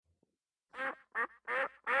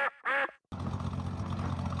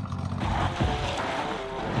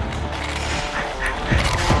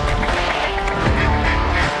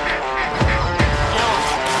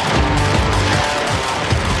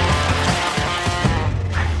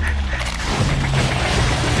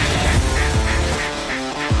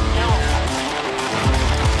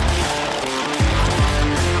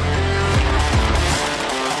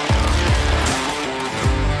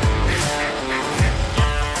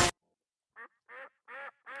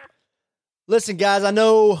Listen, guys, I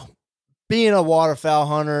know being a waterfowl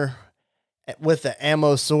hunter with the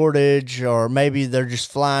ammo shortage, or maybe they're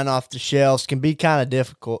just flying off the shelves, can be kind of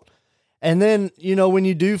difficult. And then, when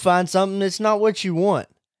you do find something, it's not what you want.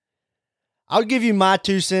 I'll give you my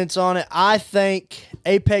 2 cents on it. I think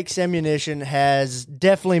Apex Ammunition has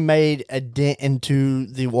definitely made a dent into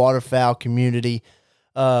the waterfowl community.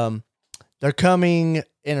 They're coming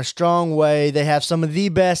in a strong way. They have some of the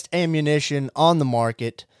best ammunition on the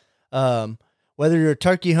market. Whether you're a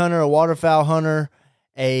turkey hunter, a waterfowl hunter,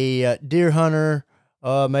 a deer hunter,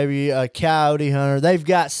 maybe a coyote hunter, they've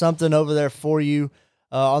got something over there for you.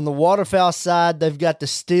 On the waterfowl side, they've got the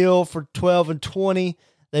steel for 12 and 20.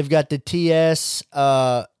 They've got the TSS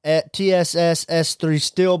S3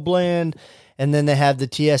 steel blend, and then they have the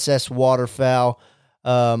TSS waterfowl,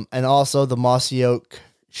 and also the Mossy Oak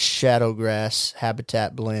Shadowgrass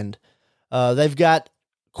habitat blend. They've got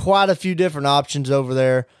quite a few different options over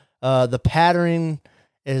there. The patterning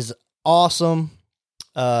is awesome.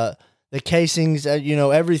 The casings,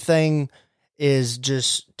 everything is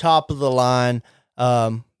just top of the line.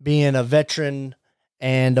 Being a veteran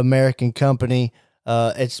and American company,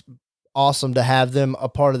 it's awesome to have them a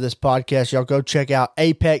part of this podcast. Y'all go check out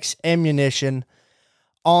Apex Ammunition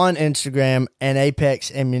on Instagram and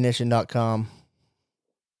apexammunition.com.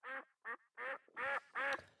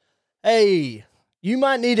 Hey, you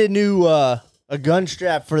might need a new a gun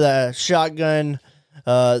strap for the shotgun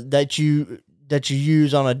that you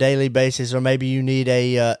use on a daily basis, or maybe you need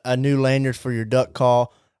a new lanyard for your duck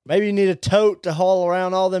call. Maybe you need a tote to haul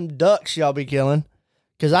around all them ducks y'all be killing,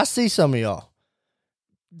 because I see some of y'all.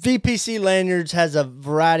 VPC Lanyards has a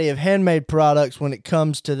variety of handmade products when it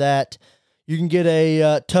comes to that. You can get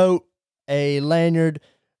a tote, a lanyard,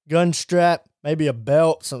 gun strap, maybe a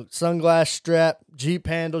belt, some sunglass strap, Jeep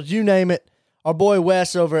handles, you name it. Our boy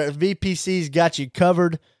Wes over at VPC's got you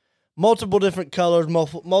covered. Multiple different colors,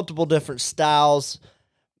 multiple different styles.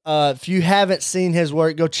 If you haven't seen his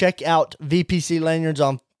work, go check out VPC Lanyards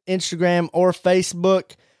on Instagram or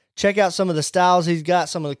Facebook. Check out some of the styles he's got,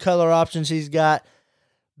 some of the color options he's got.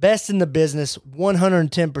 Best in the business,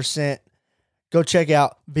 110%. Go check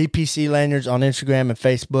out VPC Lanyards on Instagram and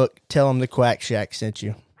Facebook. Tell them the Quack Shack sent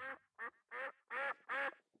you.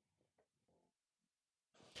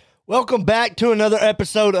 Welcome back to another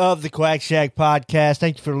episode of the Quack Shack Podcast.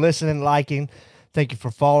 Thank you for listening, liking. Thank you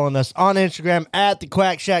for following us on Instagram at the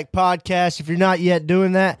Quack Shack Podcast. If you're not yet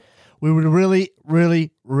doing that, we would really,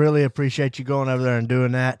 really, really appreciate you going over there and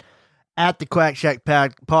doing that at the Quack Shack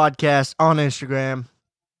Podcast on Instagram.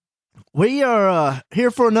 We are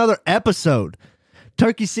here for another episode.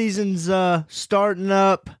 Turkey season's starting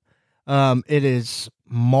up. It is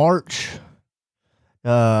March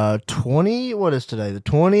 20. What is today? The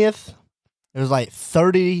 20th. It was like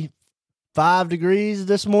 35 degrees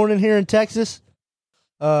this morning here in Texas.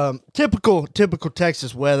 Typical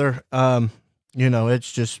Texas weather.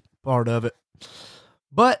 It's just part of it.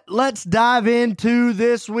 But let's dive into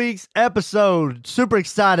this week's episode. Super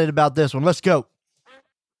excited about this one. Let's go.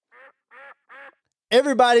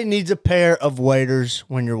 Everybody needs a pair of waders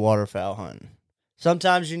when you're waterfowl hunting.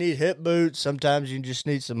 Sometimes you need hip boots. Sometimes you just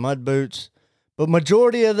need some mud boots. But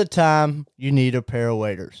majority of the time, you need a pair of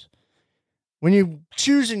waders. When you're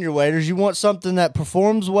choosing your waders, you want something that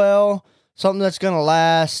performs well, something that's going to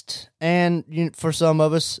last, and for some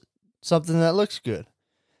of us, something that looks good.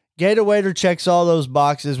 Gator Wader checks all those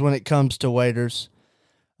boxes when it comes to waders.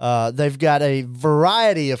 They've got a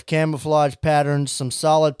variety of camouflage patterns, some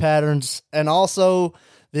solid patterns, and also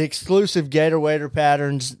the exclusive Gator Wader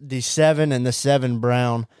patterns, the 7 and the 7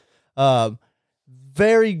 Brown.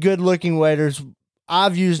 Very good looking waders.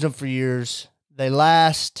 I've used them for years. They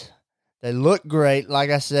last, they look great, like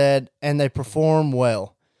I said, and they perform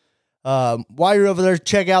well. While you're over there,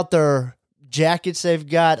 check out their jackets they've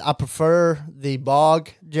got. I prefer the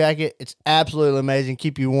Bog jacket. It's absolutely amazing.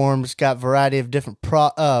 Keep you warm. It's got a variety of different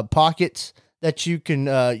pockets that you can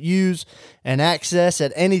use and access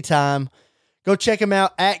at any time. Go check them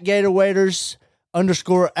out at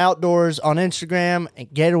GatorWaders_outdoors on Instagram and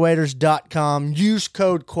GatorWaders.com. Use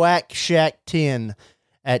code QuackShack10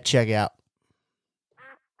 at checkout.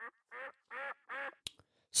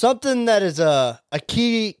 Something that is a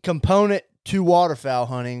key component to waterfowl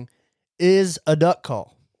hunting is a duck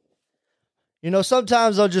call.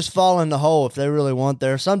 Sometimes they'll just fall in the hole if they really want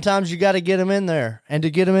there. Sometimes you got to get them in there. And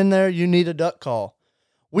to get them in there, you need a duck call.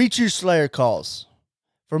 We choose Slayer calls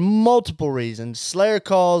for multiple reasons. Slayer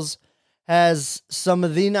calls has some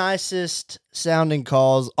of the nicest sounding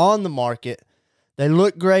calls on the market. They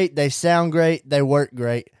look great. They sound great. They work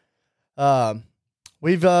great.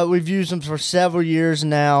 We've used them for several years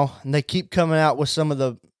now, and they keep coming out with some of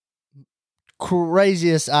the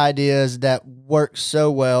craziest ideas that work so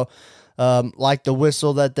well. Like the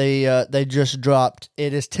whistle that they just dropped.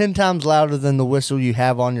 It is 10 times louder than the whistle you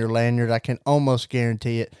have on your lanyard. I can almost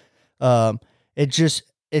guarantee it.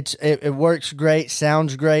 It works great,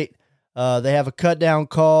 sounds great. They have a cut down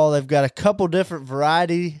call. They've got a couple different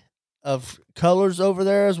variety of colors over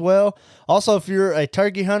there as well. Also, if you're a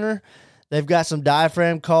turkey hunter, they've got some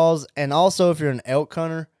diaphragm calls, and also if you're an elk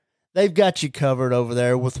hunter, they've got you covered over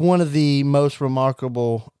there with one of the most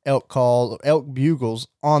remarkable elk bugles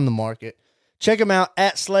on the market. Check them out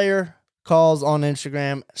at Slayer Calls on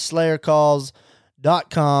Instagram,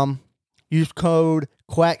 SlayerCalls.com. Use code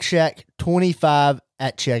QuackShack25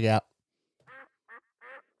 at checkout.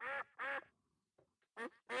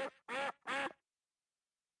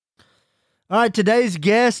 All right, today's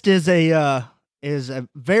guest is a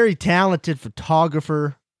very talented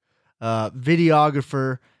photographer,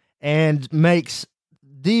 videographer, and makes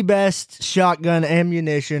the best shotgun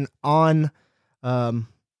ammunition on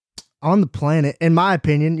the planet, in my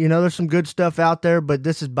opinion. You know, there's some good stuff out there, but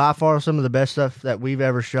this is by far some of the best stuff that we've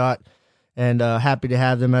ever shot, and happy to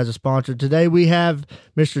have them as a sponsor. Today we have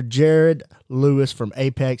Mr. Jared Lewis from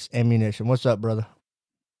Apex Ammunition. What's up, brother?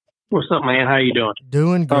 What's up, man? How you doing?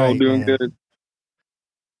 Doing great. Oh, doing good.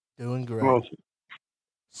 Doing great. Awesome.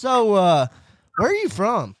 So, where are you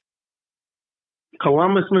from?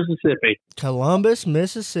 Columbus, Mississippi. Columbus,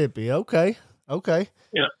 Mississippi. Okay.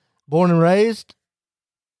 Yeah. Born and raised?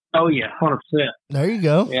 Oh, yeah, 100%. There you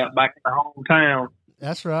go. Yeah, back in the hometown.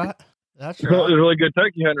 That's right. There's really good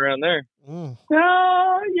turkey hunting around there. Yeah,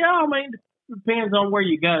 I mean, it depends on where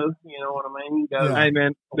you go. You know what I mean? Hey,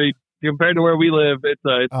 man, compared to where we live, it's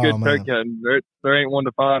good turkey hunting. There ain't one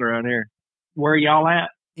to find around here. Where are y'all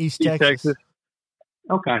at? East Texas.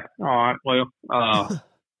 Okay. All right. Well,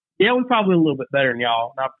 yeah, we're probably a little bit better than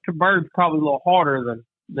y'all. Now, bird's probably a little harder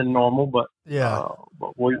than normal, but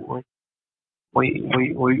but we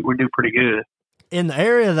do pretty good. In the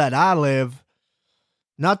area that I live,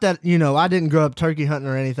 not that, you know, I didn't grow up turkey hunting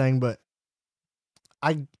or anything, but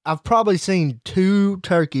I've probably seen 2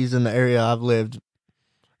 turkeys in the area I've lived.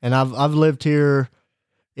 And I've lived here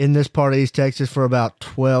in this part of East Texas for about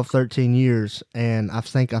 12, 13 years, and I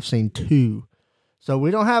think I've seen 2. So we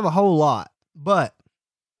don't have a whole lot, but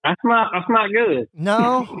that's not good.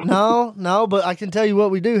 No, but I can tell you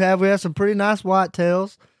what we do have. We have some pretty nice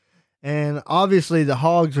whitetails, and obviously the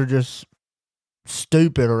hogs are just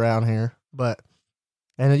stupid around here,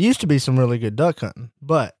 and it used to be some really good duck hunting,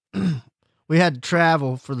 but we had to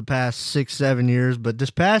travel for the past 6, 7 years, but this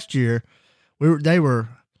past year we were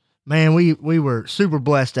super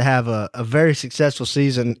blessed to have a very successful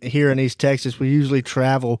season here in East Texas. We usually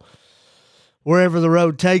travel wherever the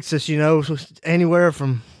road takes us, you know, anywhere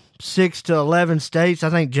from 6 to 11 states.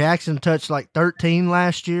 I think Jackson touched like 13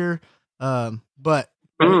 last year. But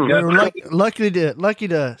we were lucky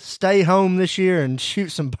to stay home this year and shoot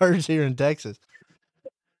some birds here in Texas.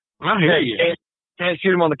 I hear you. Can't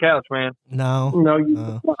shoot them on the couch, man. No,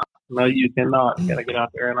 you cannot. You gotta get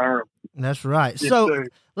out there and earn them. That's right. Yes, so sir.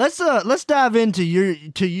 let's dive into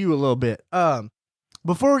you a little bit.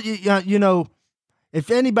 Before you know,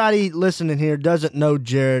 if anybody listening here doesn't know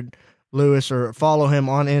Jared Lewis or follow him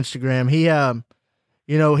on Instagram,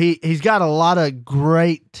 he's got a lot of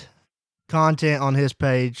great content on his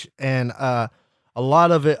page, and a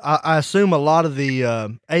lot of it, I assume a lot of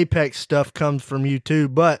the Apex stuff comes from you too.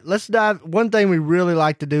 But let's dive. One thing we really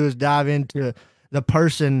like to do is dive into the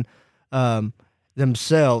person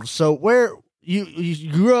themselves. So where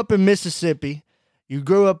you grew up in Mississippi, you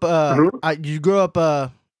grew up a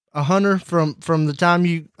hunter from the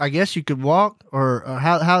time I guess you could walk, or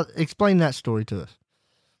how explain that story to us.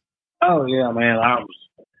 Oh yeah, man.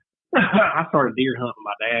 I started deer hunting with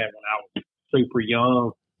my dad when I was super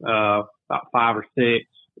young, about 5 or 6.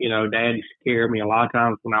 You know, Dad used to carry me a lot of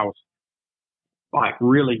times when I was like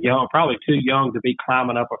really young, probably too young to be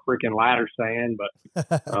climbing up a freaking ladder stand, but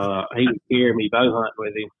he would carry me bow hunting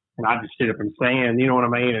with him, and I'd just sit up in sand, you know what I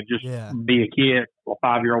mean, and just be a kid, a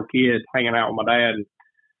 5-year-old kid hanging out with my dad.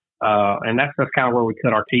 And that's kind of where we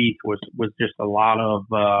cut our teeth, was just a lot of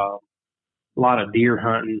deer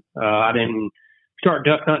hunting. I didn't start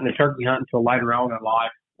duck hunting and turkey hunting until later on in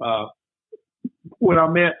life. When I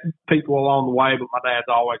met people along the way, but my dad's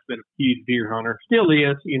always been a huge deer hunter. Still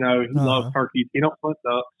is, you know, he loves turkeys. He don't hunt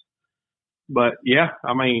ducks. But yeah,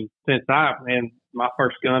 I mean, my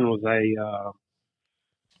first gun was a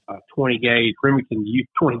 20 gauge Remington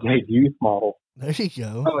 20 gauge youth model. There you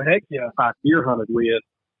go. Oh heck yeah! I deer hunted with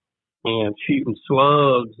and shooting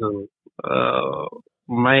slugs and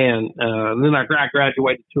then I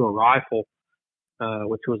graduated to a rifle,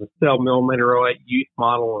 which was a 12mm 08 youth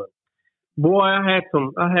model. And Boy, I had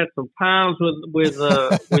some times with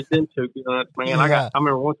them two guns, man. Yeah. I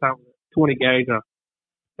remember one time 20 gauge.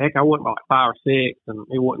 Heck, I wasn't like 5 or 6, and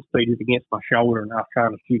it wasn't speeded against my shoulder, and I was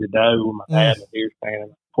trying to shoot a doe with my dad in the deer stand,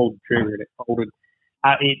 and I pulled the trigger, and it folded.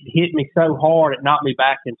 It hit me so hard, it knocked me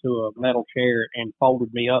back into a metal chair and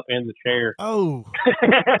folded me up in the chair. Oh,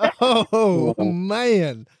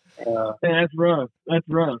 man. That's rough. That's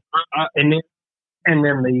rough. And then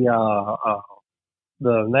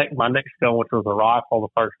my next gun, which was a rifle, the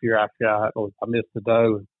first year I shot, I missed the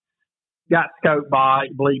doe and got scope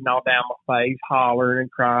bite, bleeding all down my face, hollering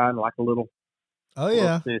and crying like a little. Oh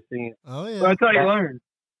yeah. Little sissy. Oh yeah. That's how you learn.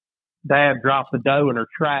 Dad dropped the doe in her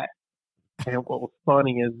track, and what was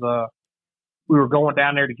funny is we were going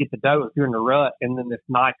down there to get the doe. It was during the rut, and then this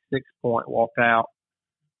nice 6-point walked out,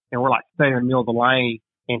 and we're like standing in the middle of the lane.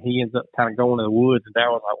 And he ends up kind of going to the woods, and Dad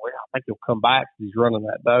was like, "Well, I think he'll come back because he's running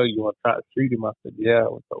that doe. You want to try to shoot him?" I said, "Yeah."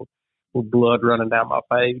 So with blood running down my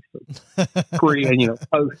face, pretty,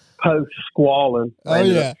 post squalling. I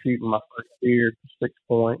ended up shooting my first deer,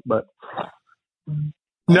 6-point. But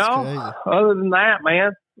crazy. Other than that,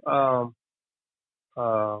 man,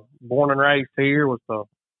 born and raised here, was a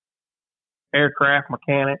aircraft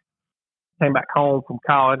mechanic. Came back home from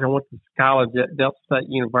college. I went to college at Delta State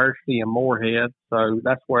University in Moorhead, so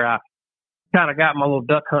that's where I kind of got my little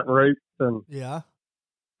duck hunting roots, and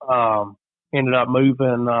ended up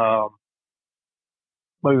moving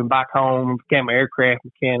back home, became an aircraft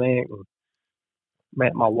mechanic, and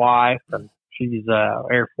met my wife, and she's an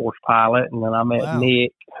Air Force pilot, and then I met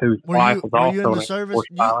Nick, whose wife was also an Air Force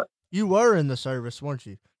pilot. You were in the service, weren't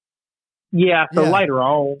you? Yeah, so later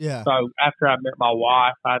on, so after I met my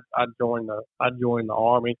wife, I joined the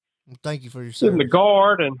Army. Thank you for your service. In the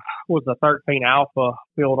Guard, and was a 13 Alpha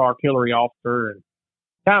field artillery officer, and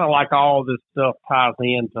kind of like all this stuff ties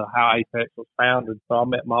into how Apex was founded. So I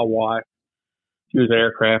met my wife. She was an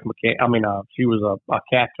aircraft mechanic. I mean, she was a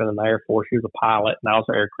captain in the Air Force. She was a pilot, and I was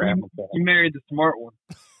an aircraft mechanic. You married the smart one.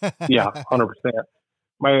 Yeah, 100%.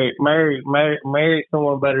 Marry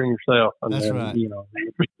someone better than yourself, and that's then, right. You'll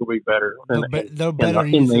be better. They'll better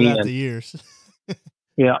you throughout the years.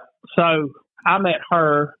 Yeah. So I met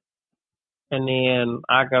her, and then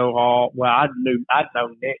I go all. Well, I'd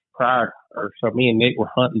known Nick prior, so me and Nick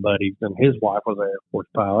were hunting buddies, and his wife was an Air Force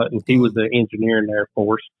pilot, and he was an engineer in the Air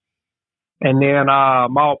Force. And then I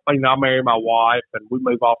married my wife, and we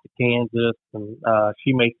moved off to Kansas, and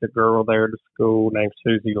she meets a girl there at the school named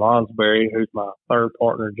Susie Lonsberry, who's my third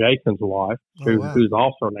partner, Jason's wife, who's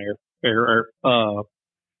also an Air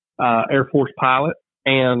Force pilot.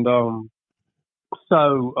 And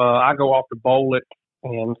so I go off to Bowlet,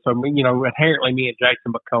 and so inherently me and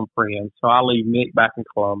Jason become friends. So I leave Nick back in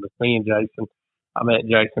Columbus. Me and Jason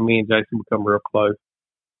become real close.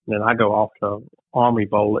 And then I go off to Army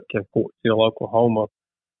Bowlet in Fort Sill, Oklahoma.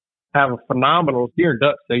 Have a phenomenal during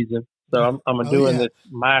duck season. So I'm doing this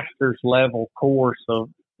master's level course of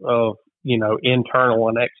internal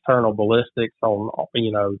and external ballistics on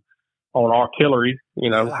artillery.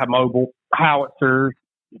 Mobile howitzers,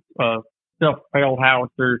 self-propelled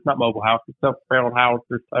howitzers, not mobile howitzers, self-propelled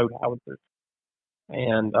howitzers, towed howitzers.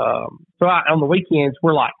 And so on the weekends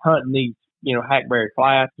we're like hunting these Hackberry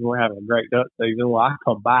Flats, and we're having a great duck season. Well, I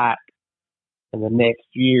come back, and the next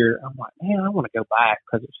year, I'm like, man, I want to go back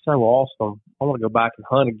because it's so awesome. I want to go back and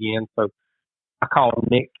hunt again. So I called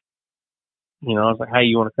Nick. I was like, hey,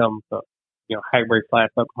 you want to come to, Hackberry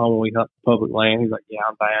Flats, Oklahoma? We hunt public land. He's like, yeah,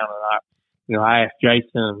 I'm down. And I asked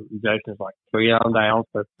Jason, and Jason's like, well, yeah, I'm down.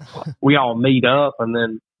 So we all meet up, and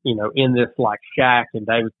then, in this like shack in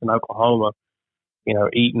Davidson, Oklahoma,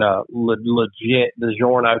 eating a legit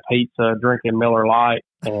DiGiorno pizza, drinking Miller Lite,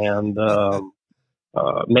 and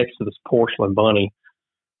next to this porcelain bunny.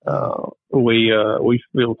 We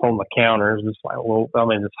built on the counters. It's like,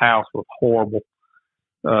 this house was horrible.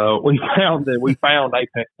 We found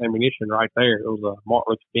Apex Ammunition right there. It was a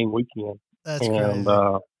Martin Luther King weekend. That's crazy.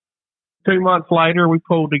 2 months later, we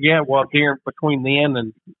pulled together. Well,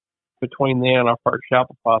 between then, our first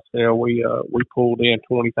Shopify sale, we pulled in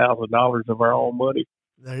 $20,000 of our own money.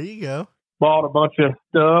 There you go. Bought a bunch of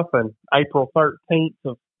stuff, and April 13th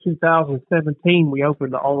of 2017, we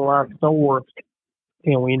opened the online store,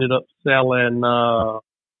 and we ended up selling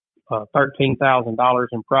 $13,000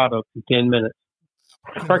 in products in 10 minutes.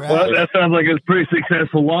 Well, that sounds like it was a pretty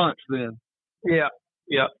successful launch then. Yeah.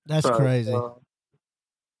 That's crazy.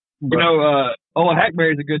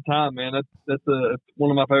 Hackberry's a good time, man. That's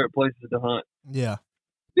one of my favorite places to hunt. Yeah.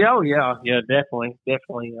 Oh yeah, definitely.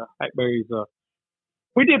 Hackberry's.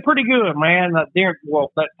 We did pretty good, man. That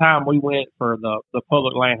time we went for the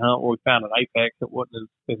public land hunt where we found an Apex that wasn't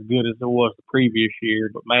as good as it was the previous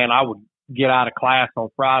year. But man, I would get out of class on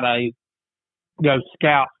Friday, go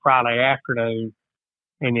scout Friday afternoon,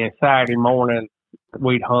 and then Saturday morning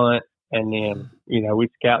we'd hunt, and then,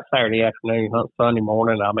 we'd scout Saturday afternoon, hunt Sunday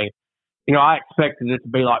morning. I mean, I expected it to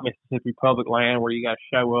be like Mississippi public land where you got to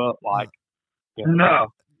show up like,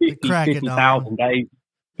 50,000 days.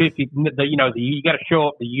 50, you got to show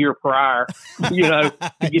up the year prior, to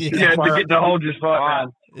get to hold your spot.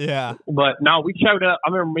 Yeah. But no, we showed up. I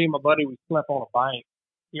remember me and my buddy, we slept on a bank.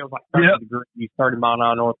 It was like 30 degrees, 30 mile an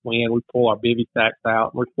hour north wind. We pull our bivy sacks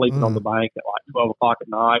out. And we're sleeping on the bank at like 12 o'clock at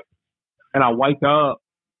night. And I wake up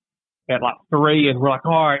at like 3 and we're like,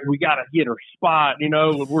 all right, we got to get our spot, and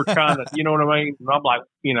we're trying to, you know what I mean? And I'm like,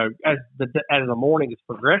 as the morning is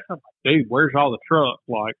progressing, I'm like, dude, where's all the trucks?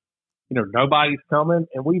 Like, nobody's coming.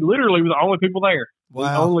 And we literally were the only people there.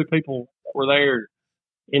 Wow. The only people that were there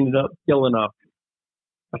ended up killing a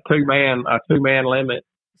two-man limit,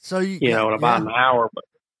 so in about an hour.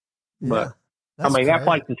 But I mean, that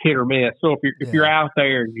place is hit or miss. So if you're out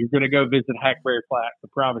there and you're going to go visit Hackberry Flats, I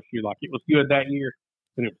promise you, like, it was good that year,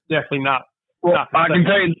 but it was definitely not. Well, I can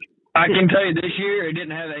tell you this year it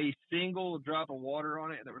didn't have a single drop of water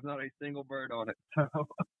on it. There was not a single bird on it.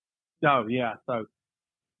 Oh yeah, so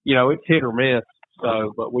it's hit or miss.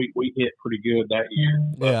 So, but we hit pretty good that year.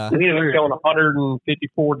 Yeah, we ended up killing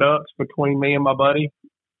 154 ducks between me and my buddy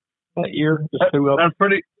that year. Just two of them.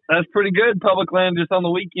 That's pretty good public land just on the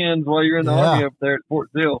weekends while you're in the Army up there at Fort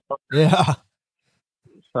Sill. Yeah.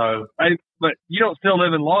 So, hey, but you don't still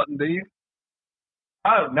live in Lawton, do you?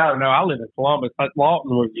 Oh no, I live in Columbus.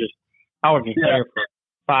 Lawton was I was just there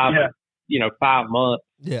for 5 months.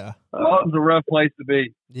 Yeah. Lawton's a rough place to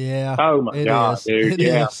be. Yeah. Oh my God, dude. It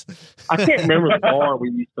is. I can't remember the bar we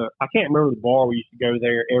used to go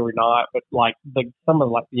there every night, but like some of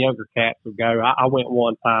the younger cats would go. I went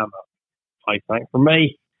one time. Place ain't for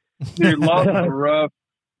me. Dude, Lawton's a rough.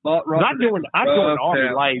 I joined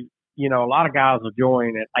Army late. A lot of guys will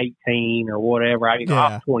join at 18 or whatever. I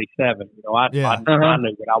was 27. I knew what I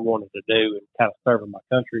wanted to do, and kind of serving my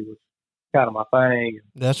country was kind of my thing.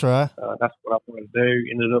 That's right. That's what I wanted to do.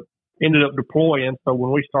 Ended up deploying. So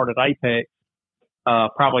when we started Apex,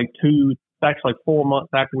 probably 4 months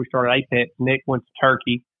after we started Apex, Nick went to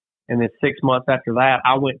Turkey, and then 6 months after that,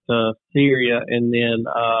 I went to Syria, and then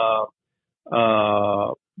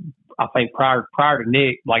I think prior to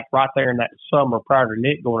Nick, like right there in that summer prior to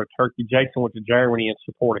Nick going to Turkey, Jason went to Germany in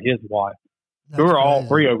support of his wife. We were all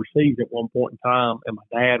three overseas at one point in time, and my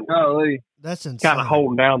dad was that's kind of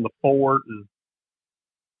holding down the fort and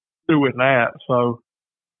doing that. So,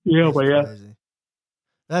 crazy.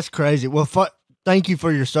 That's crazy. Well, thank you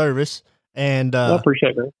for your service, and I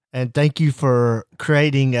appreciate that. And thank you for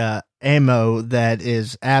creating ammo that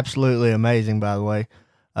is absolutely amazing. By the way,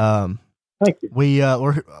 thank you. We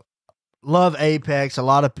love Apex. A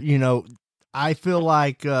lot of I feel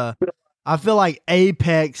like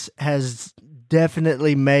Apex has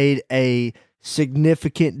definitely made a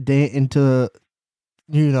significant dent into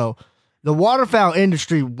the waterfowl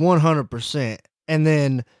industry 100%. And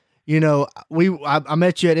then I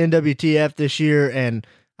met you at NWTF this year, and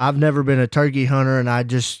I've never been a turkey hunter, and I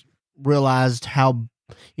just realized how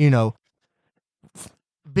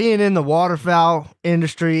being in the waterfowl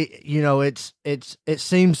industry, it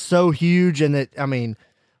seems so huge, and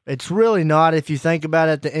it's really not if you think about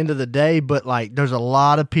it at the end of the day, but like there's a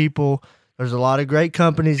lot of people, there's a lot of great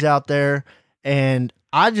companies out there, and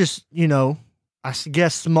I just, I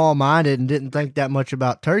guess small-minded and didn't think that much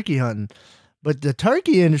about turkey hunting, but the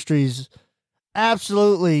turkey industry's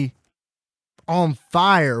absolutely on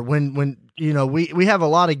fire when we have a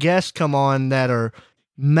lot of guests come on that are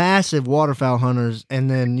massive waterfowl hunters, and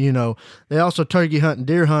then they also turkey hunt and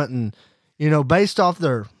deer hunt, and based off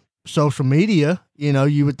their social media,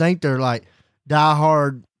 you would think they're like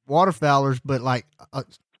diehard waterfowlers, but like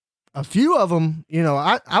a few of them,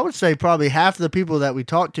 I would say probably half of the people that we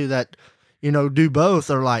talk to that do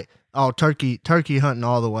both are like, oh, turkey hunting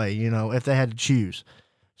all the way, if they had to choose.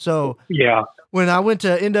 So yeah, when I went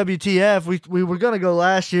to NWTF, we were going to go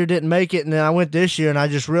last year, didn't make it. And then I went this year, and I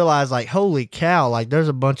just realized, like, holy cow, like there's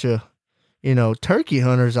a bunch of, turkey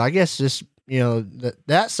hunters. I guess just,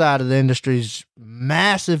 that side of the industry is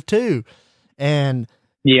massive too. And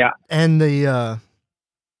yeah, and the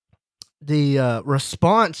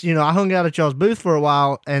response, I hung out at y'all's booth for a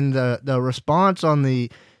while, and the response on the,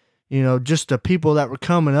 just the people that were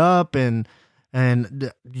coming up and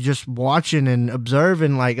just watching and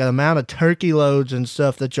observing, like the amount of turkey loads and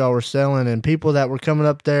stuff that y'all were selling, and people that were coming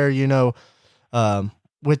up there,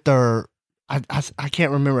 with their, I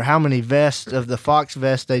can't remember how many vests of the Fox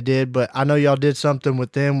vest they did, but I know y'all did something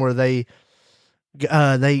with them where they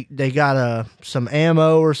they got some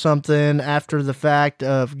ammo or something after the fact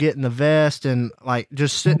of getting the vest, and like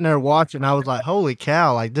just sitting there watching, I was like, holy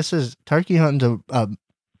cow, like this is turkey hunting's a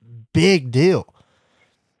big deal.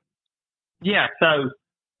 Yeah, so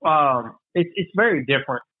it's very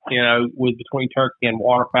different, with between turkey and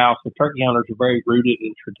waterfowl. So turkey hunters are very rooted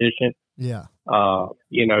in tradition. Yeah.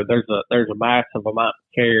 There's a massive amount of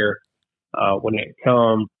care when it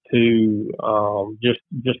comes to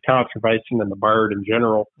just conservation and the bird in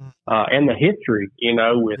general, and the history,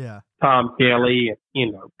 with Tom Kelly,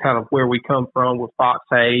 and kind of where we come from with Fox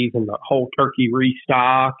Hayes and the whole turkey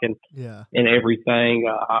restock and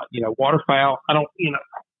everything. Waterfowl, I don't,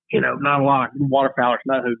 not a lot of waterfowlers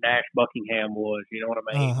know who Nash Buckingham was. You know what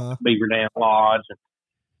I mean? Beaver Dam Lodge,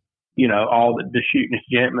 and all the Shooting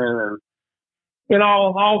Gentlemen, and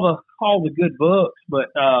all the good books. But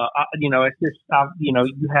it's just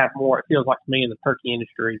you have more. It feels like to me in the turkey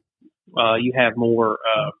industry, you have more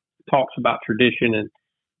talks about tradition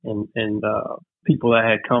and people that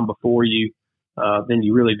had come before you than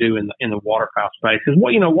you really do in the waterfowl space. Because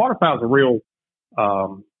waterfowl is a real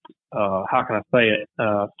how can I say it?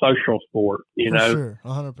 Social sport, For sure,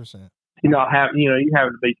 100%. You having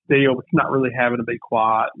to be still, but you're not really having to be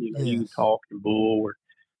quiet. You can talk and bull, or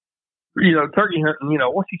turkey hunting.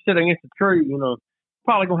 Once you sit against a tree,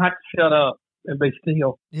 probably gonna have to shut up and be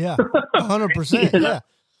still. Yeah, 100%. Yeah.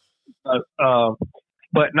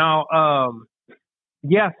 But no,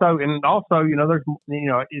 So, and also, there's,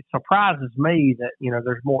 it surprises me that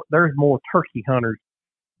there's more turkey hunters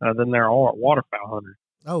than there are waterfowl hunters.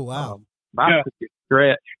 Oh, wow. I took a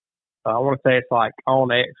stretch. I want to say it's like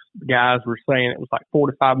on X guys were saying it was like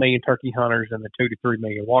 4 to 5 million turkey hunters and the 2 to 3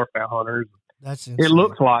 million waterfowl hunters. That's insane. It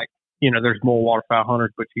looks like, there's more waterfowl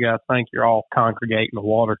hunters, but you guys think you're all congregating the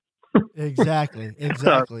water. Exactly.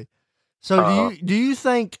 So do you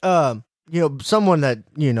think, someone that,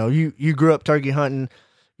 you grew up turkey hunting,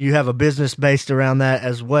 you have a business based around that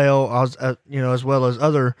as well as well as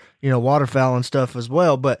other, waterfowl and stuff as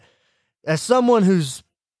well. But as someone who's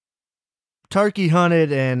turkey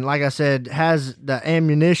hunted and, like I said, has the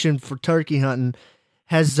ammunition for turkey hunting,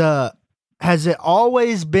 has it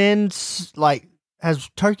always been like, has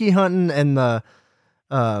turkey hunting and the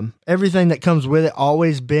everything that comes with it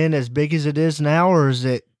always been as big as it is now, or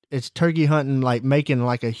it's turkey hunting like making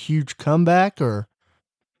like a huge comeback? Or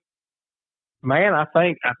man, I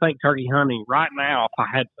think turkey hunting right now,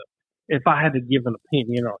 if I had to give an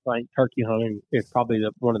opinion, I think turkey hunting is probably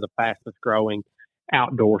one of the fastest growing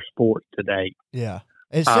outdoor sports to date. Yeah,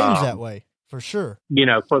 it seems that way for sure.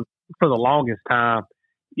 For the longest time,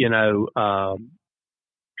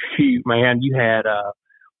 shoot, man, you had a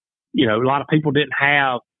lot of people didn't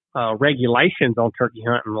have regulations on turkey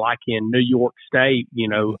hunting like in New York State.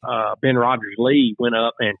 Ben Rogers Lee went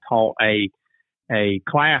up and taught a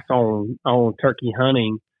class on turkey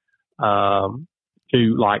hunting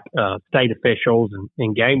to like state officials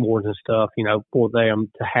and game wardens and stuff, for them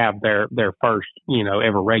to have their first,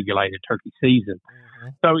 ever regulated turkey season. Mm-hmm.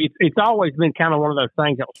 So it's always been kind of one of those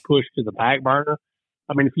things that was pushed to the back burner.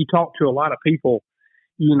 I mean, if you talk to a lot of people,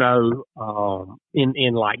 in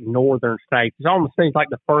like northern states, it almost seems like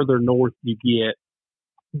the further north you get,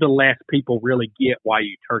 the less people really get why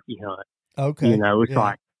you turkey hunt. Okay. It's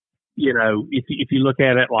like, if you look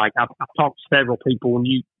at it, like I've talked to several people, and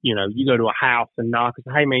you go to a house and knock and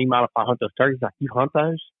say, "Hey man, you mind if I hunt those turkeys?" Like, you hunt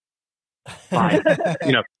those? Like,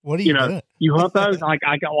 what do you doing? You hunt those? Like,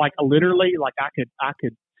 I got like literally, like I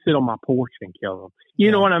could sit on my porch and kill them.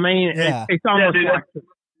 You know what I mean? Yeah. It's almost like,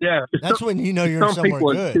 that's when you're somewhere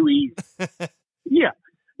people good. It's too easy. Yeah,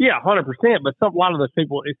 100%. But a lot of those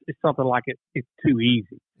people, it's something like it's too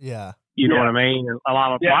easy. Yeah, you know what I mean. And a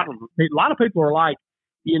lot of people are like,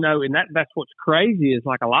 and that's what's crazy is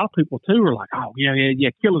like a lot of people too are like, oh yeah,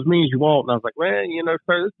 kill as many as you want. And I was like, well,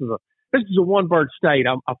 sir, this is a one bird state.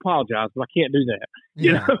 I apologize, but I can't do that.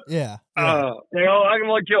 Yeah. I can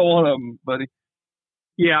only kill one of them, buddy.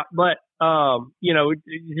 Yeah, but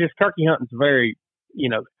just turkey hunting's very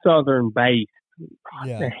southern based,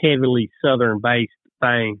 a heavily southern based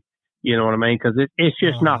thing. You know what I mean? Because it's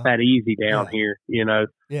just not that easy down here.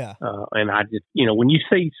 Yeah. And I just, when you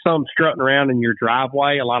see some strutting around in your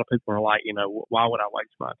driveway, a lot of people are like, why would I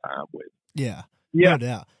waste my time with? Yeah. Yeah. No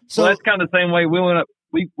doubt. So that's kind of the same way we went up.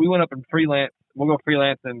 We went up and freelance. We'll go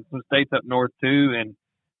freelance in some states up north too, and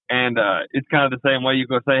it's kind of the same way. You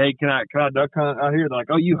go say, hey, can I duck hunt out here? They're like,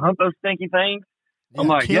 oh, you hunt those stinky things? I'm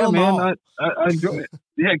like, yeah, man, I enjoy it.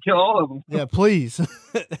 Yeah, kill all of them. Yeah, please.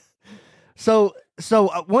 So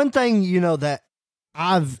one thing, that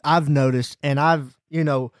I've noticed, and I've,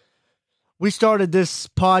 we started this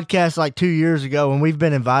podcast like 2 years ago, and we've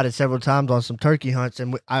been invited several times on some turkey hunts,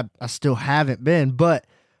 and I still haven't been, but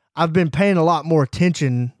I've been paying a lot more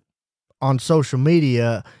attention on social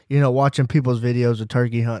media, watching people's videos of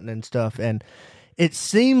turkey hunting and stuff. And it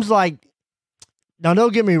seems like, now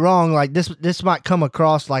don't get me wrong, like this might come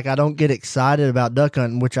across like I don't get excited about duck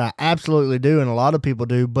hunting, which I absolutely do, and a lot of people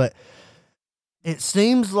do, but it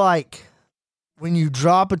seems like when you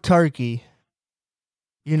drop a turkey,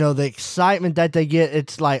 the excitement that they get,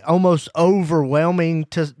 it's like almost overwhelming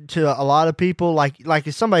to a lot of people. Like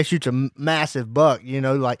if somebody shoots a massive buck,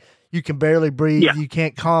 like you can barely breathe, you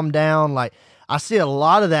can't calm down. Like I see a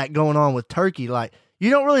lot of that going on with turkey. Like you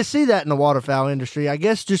don't really see that in the waterfowl industry, I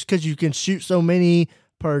guess, just because you can shoot so many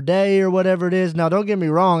per day or whatever it is. Now, don't get me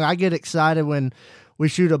wrong, I get excited when we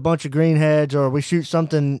shoot a bunch of greenheads or we shoot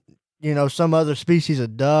something, some other species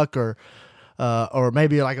of duck or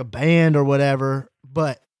maybe like a band or whatever.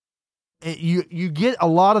 But you get a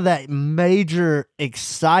lot of that major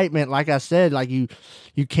excitement. Like I said, like you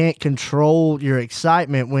can't control your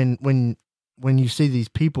excitement when you see these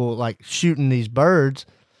people like shooting these birds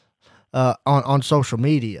on social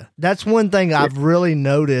media. That's one thing I've really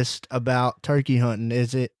noticed about turkey hunting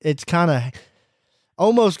is it's kind of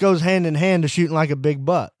almost goes hand in hand to shooting like a big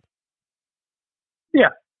buck.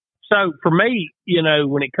 Yeah. So for me,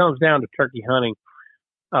 when it comes down to turkey hunting,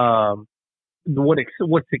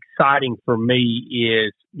 what's exciting for me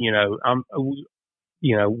is, when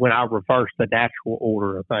I reverse the natural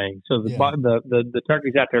order of things. So the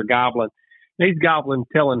turkey's out there gobbling. He's gobbling,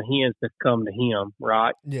 telling hens to come to him,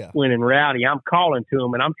 right? Yeah. When in reality, I'm calling to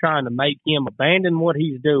him and I'm trying to make him abandon what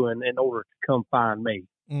he's doing in order to come find me.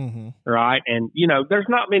 Mm-hmm. Right. And, there's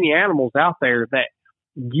not many animals out there that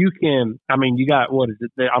you can, you got, what is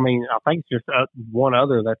it? I think it's just one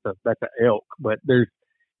other that's an elk, but there's,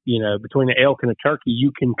 between the elk and the turkey,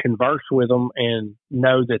 you can converse with them and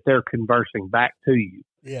know that they're conversing back to you.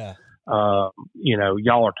 Yeah.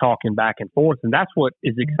 Y'all are talking back and forth, and that's what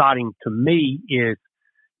is exciting to me is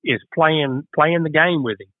playing the game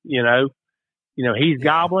with him. He's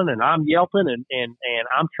gobbling and I'm yelping and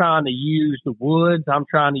I'm trying to use the woods. I'm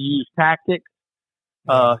trying to use tactics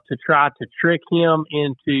to try to trick him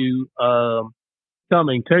into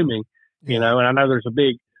coming to me. And I know there's a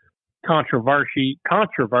big controversy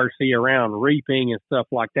around reaping and stuff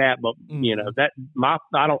like that, but I'm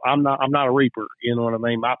not a reaper, you know what I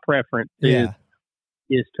mean? My preference is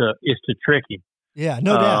to trick him. Yeah,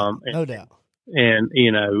 no doubt. And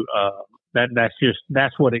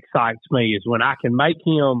that's what excites me is when I can make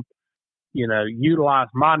him, utilize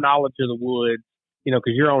my knowledge of the woods, because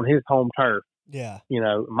you're on his home turf. Yeah.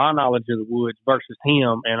 My knowledge of the woods versus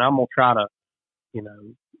him, and I'm gonna try to,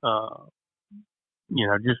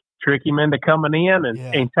 just trick him into coming in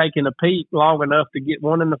and taking a peek long enough to get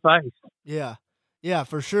one in the face. Yeah. Yeah,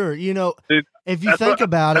 for sure. Dude, if you think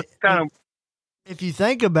about it,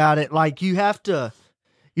 like you have to,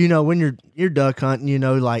 when you're duck hunting,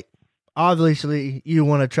 like obviously you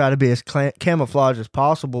want to try to be as camouflaged as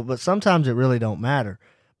possible, but sometimes it really don't matter.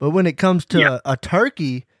 But when it comes to a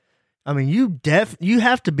turkey, you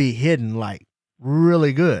have to be hidden like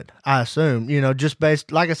really good, I assume, just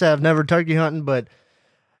based, like I said, I've never turkey hunting, but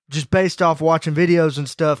just based off watching videos and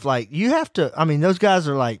stuff, like you have to, those guys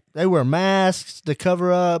are like, they wear masks to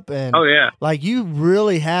cover up and like you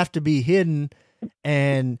really have to be hidden.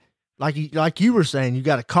 And like you were saying, you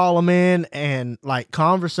got to call them in and like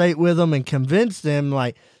conversate with them and convince them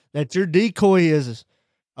like that your decoy is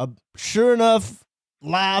a sure enough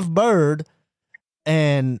live bird.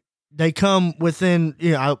 And they come within,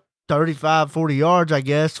 35, 40 yards, I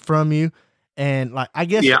guess, from you. And like, I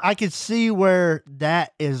guess I could see where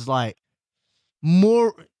that is like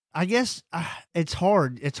more, I guess it's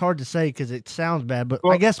hard. It's hard to say because it sounds bad, but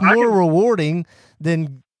I guess more rewarding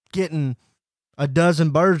than getting a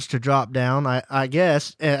dozen birds to drop down. I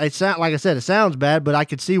guess it's not, like I said, it sounds bad, but I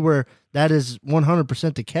could see where that is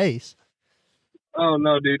 100% the case. Oh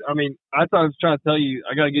no, dude. I thought I was trying to tell you,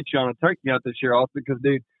 I got to get you on a turkey hunt this year also because,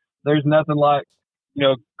 dude, there's nothing like,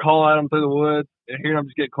 call at them through the woods and hearing them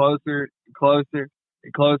just get closer and closer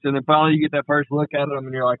and closer. And then finally you get that first look at them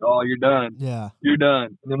and you're like, oh, you're done. Yeah. You're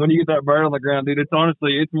done. And then when you get that bird on the ground, dude,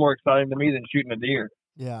 it's more exciting to me than shooting a deer.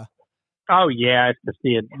 Yeah. Oh yeah. It's just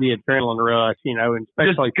the adrenaline rush, and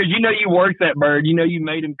especially because, you worked that bird, you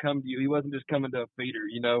made him come to you. He wasn't just coming to a feeder,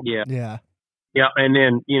 Yeah. Yeah. Yeah. And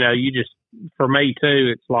then, you just, for me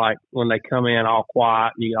too, it's like when they come in all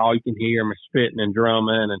quiet and all you can hear them is spitting and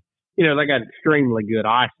drumming and, they got extremely good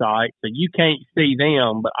eyesight, so you can't see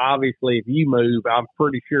them. But obviously, if you move, I'm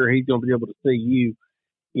pretty sure he's going to be able to see you.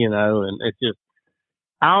 And it's just,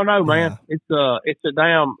 I don't know, man. Yeah. It's a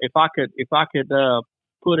damn. If I could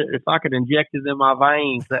put it, if I could inject it in my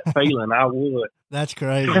veins, that feeling, I would. That's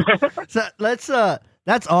crazy. So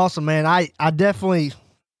that's awesome, man. I definitely,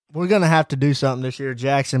 we're gonna have to do something this year,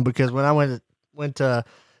 Jackson, because when I went to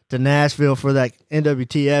Nashville for that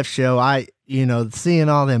NWTF show, seeing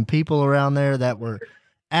all them people around there that were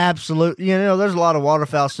absolute, there's a lot of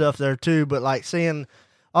waterfowl stuff there too, but like seeing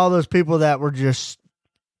all those people that were just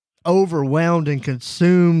overwhelmed and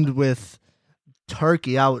consumed with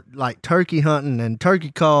turkey. I would like turkey hunting and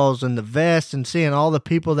turkey calls and the vest, and seeing all the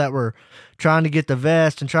people that were trying to get the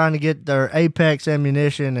vest and trying to get their Apex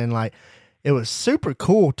ammunition. And like, it was super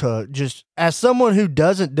cool to just, as someone who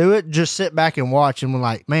doesn't do it, just sit back and watch and we're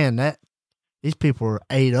like, man, these people were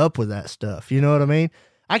ate up with that stuff. You know what I mean?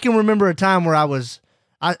 I can remember a time where I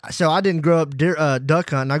didn't grow up duck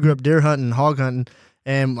hunting. I grew up deer hunting, hog hunting,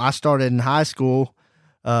 and I started in high school,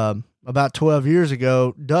 about 12 years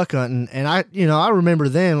ago, duck hunting. And I remember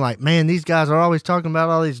then, like, man, these guys are always talking about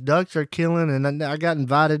all these ducks they're killing. And I got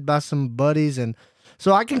invited by some buddies. And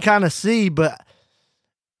so I can kind of see, but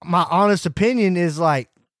my honest opinion is like,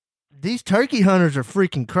 these turkey hunters are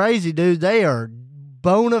freaking crazy, dude. They are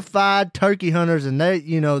bona fide turkey hunters, and they're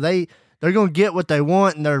going to get what they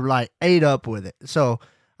want, and they're like ate up with it. So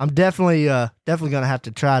I'm definitely going to have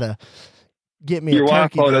to try to get me Your a turkey. Your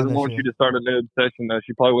wife probably doesn't this want year. you to start a new obsession, though.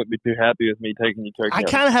 She probably wouldn't be too happy with me taking you turkey. I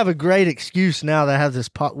kind of have a great excuse now that I have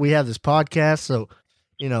we have this podcast, so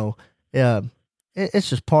it's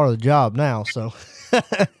just part of the job now. So,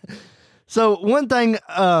 so one thing,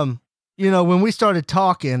 when we started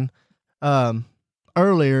talking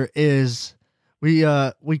earlier, is we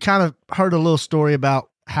kind of heard a little story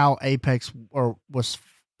about how Apex was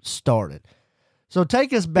started. So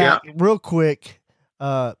take us back real quick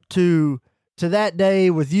to that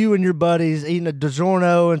day with you and your buddies eating a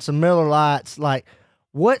DiGiorno and some Miller Lights. Like,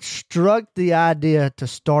 what struck the idea to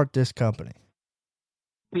start this company?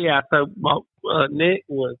 Yeah, so Nick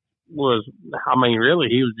was I mean, really,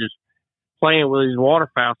 he was just playing with his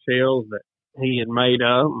waterfowl shells that he had made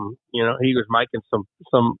up, and he was making some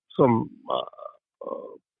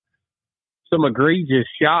egregious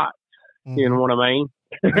shots. Mm-hmm. You know what I mean?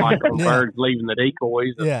 Like on birds leaving the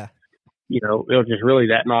decoys. Yeah. It was just really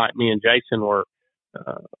that night, me and Jason were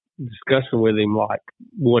discussing with him like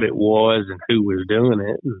what it was and who was doing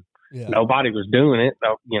it. And nobody was doing it,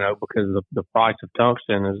 because the price of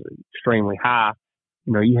tungsten is extremely high.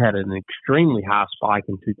 You had an extremely high spike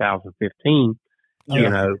in 2015.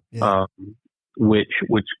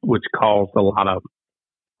 Which caused a lot of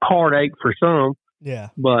heartache for some. Yeah.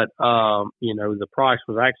 But the price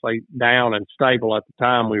was actually down and stable at the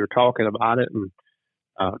time we were talking about it, and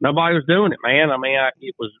nobody was doing it, man. I mean,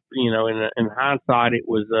 it was, in hindsight, it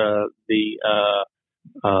was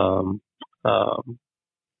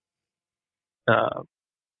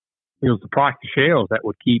it was the price of shells that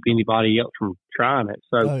would keep anybody else from trying it.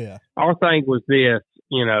 So our thing was this,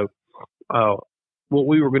 what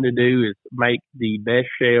we were going to do is make the best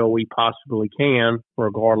shell we possibly can,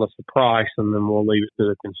 regardless of price, and then we'll leave it to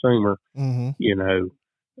the consumer,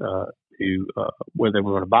 to whether they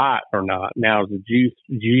want to buy it or not. Now, is the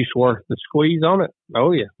juice worth the squeeze on it?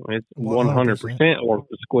 Oh yeah, it's 100% worth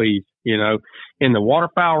the squeeze. In the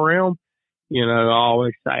waterfowl realm, I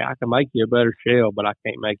always say I can make you a better shell, but I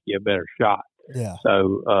can't make you a better shot. Yeah.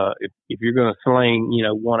 So if you're going to sling,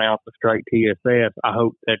 1 ounce of straight TSS, I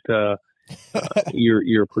hope that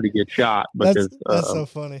you're a pretty good shot, because that's so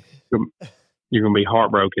funny. You're going to be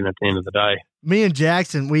heartbroken at the end of the day. Me and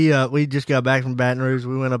Jackson, we just got back from Baton Rouge.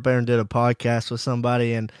 We went up there and did a podcast with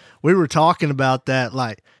somebody, and we were talking about that.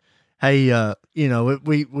 Like, hey,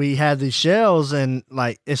 we had these shells, and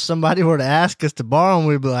like, if somebody were to ask us to borrow them,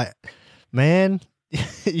 we'd be like, man,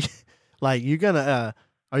 like, are you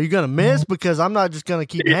gonna miss? Because I'm not just gonna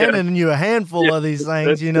keep handing you a handful of these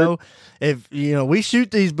things. If we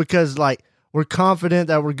shoot these because like we're confident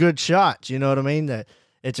that we're good shots. You know what I mean? That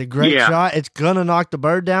it's a great shot. It's gonna knock the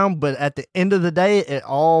bird down. But at the end of the day, it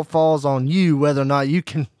all falls on you whether or not you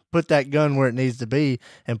can put that gun where it needs to be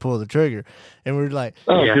and pull the trigger. And we're like,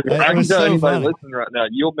 I can tell anybody listening right now,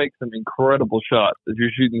 you'll make some incredible shots if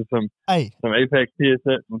you're shooting some Apex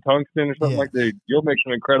TSS, some tungsten or something like that. You'll make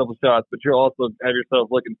some incredible shots, but you'll also have yourself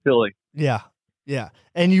looking silly. Yeah. Yeah.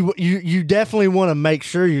 And you definitely want to make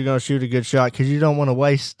sure you're going to shoot a good shot, because you don't want to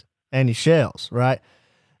waste any shells, right?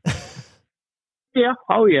 Yeah.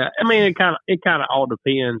 Oh yeah. I mean, it kind of all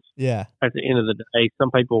depends. Yeah. At the end of the day,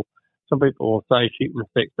 some people will say shooting a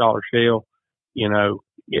 $6 shell,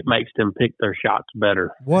 it makes them pick their shots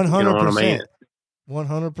better. 100%. You know what I mean?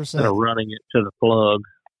 100%. Instead of running it to the plug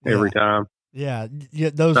every time. Yeah.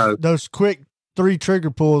 Those quick 3 trigger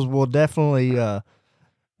pulls will definitely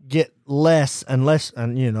get less unless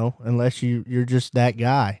you're just that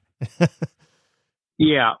guy.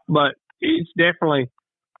 Yeah, but it's definitely,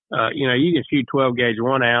 you can shoot 12 gauge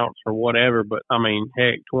 1 ounce or whatever, but I mean,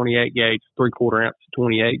 heck, 28 gauge, 3/4 ounce,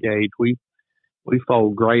 28 gauge, we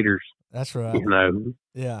fold graders. That's right.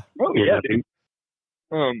 Yeah. Oh yeah, dude.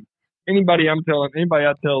 Anybody I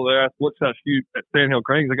tell there, what should I shoot at Sandhill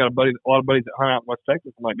Cranes? I got a lot of buddies that hunt out in West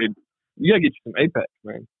Texas. I'm like, dude, you gotta get you some Apex,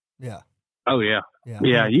 man. Yeah. Oh yeah.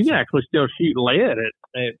 Yeah. You can actually still shoot lead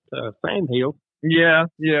at Sandhill. Yeah.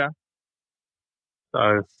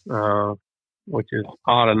 So, which is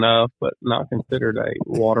odd enough, but not considered a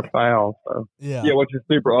waterfowl. So yeah, which is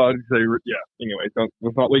super odd. So anyway,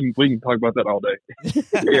 we can talk about that all day.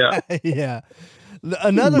 Yeah. Yeah.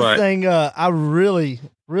 Another thing I really,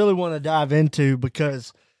 really want to dive into,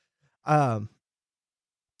 because I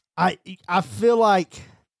feel like,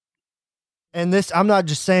 and this, I'm not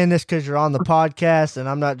just saying this because you're on the podcast, and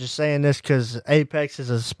I'm not just saying this because Apex is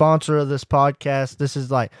a sponsor of this podcast. This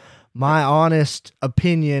is like my honest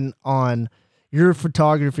opinion on your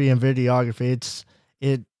photography and videography.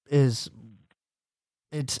 It's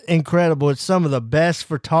incredible. It's some of the best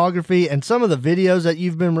photography, and some of the videos that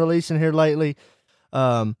you've been releasing here lately.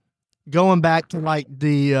 Going back to like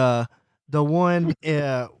the one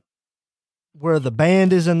where the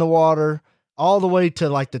band is in the water, all the way to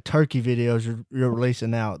like the turkey videos you're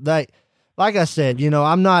releasing now. Like I said,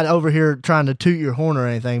 I'm not over here trying to toot your horn or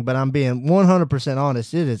anything, but I'm being 100%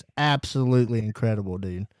 honest. It is absolutely incredible,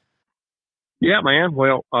 dude. Yeah, man.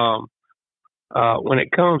 Well, when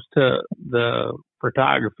it comes to the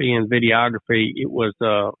photography and videography, it was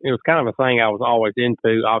kind of a thing I was always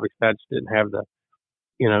into. Obviously, I just didn't have the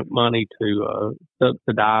money to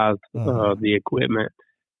subsidize the equipment.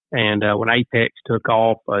 And when Apex took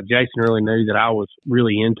off, Jason really knew that I was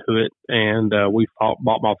really into it, and we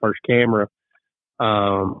bought my first camera.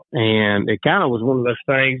 And it kind of was one of those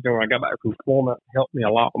things when I got back from deployment, helped me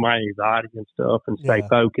a lot with my anxiety and stuff, and stay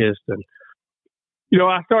focused. And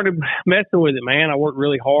I started messing with it, man. I worked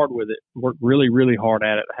really hard with it. Worked really, really hard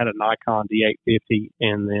at it. I had a Nikon D850,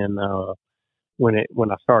 and then when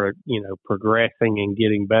I started, progressing and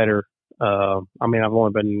getting better, I've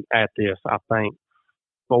only been at this, I think,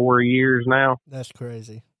 4 years now. That's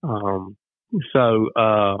crazy. So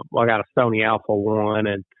I got a Sony Alpha 1,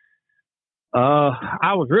 and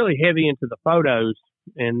I was really heavy into the photos,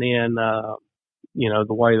 and then the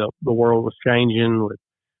way the world was changing with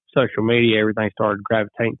social media, everything started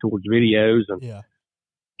gravitating towards videos, and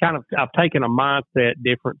kind of I've taken a mindset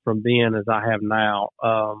different from then as I have now.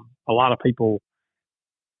 A lot of people,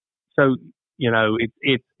 so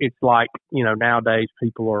it's like nowadays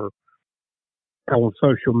people are on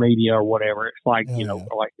social media or whatever. It's like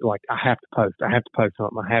like I have to post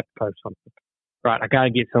something, right? I got to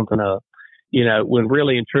get something up, when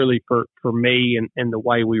really and truly for me and the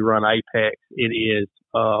way we run Apex, it is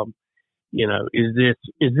does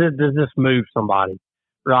this move somebody,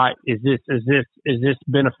 right? Is this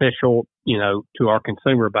beneficial, to our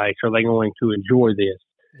consumer base? Are they going to enjoy this?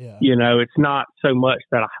 Yeah. It's not so much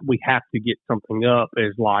that we have to get something up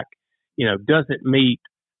as like, does it meet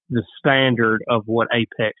the standard of what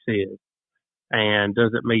Apex is? And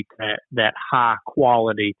does it meet that high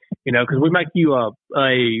quality, because we make you a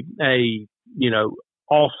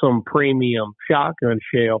awesome premium shotgun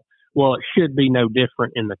shell. Well, it should be no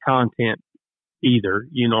different in the content either.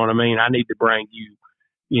 You know what I mean? I need to bring you,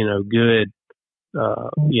 good,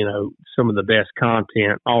 some of the best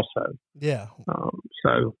content also. Yeah.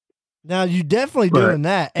 So now you definitely doing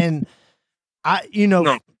that. And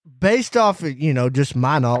based off of, just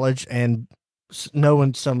my knowledge and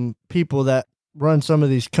knowing some people that run some of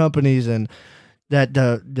these companies and that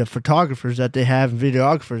the photographers that they have and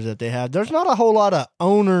videographers that they have, there's not a whole lot of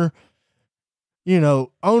owners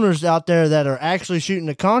out there that are actually shooting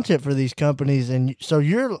the content for these companies. And so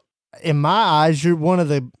you're, in my eyes, you're one of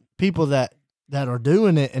the people that are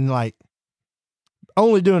doing it, and like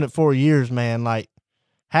only doing it 4 years, man. Like,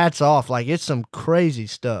 hats off. Like, it's some crazy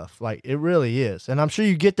stuff. Like, it really is. And I'm sure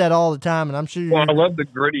you get that all the time. And I'm sure I love the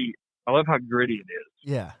gritty. I love how gritty it is.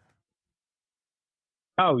 Yeah.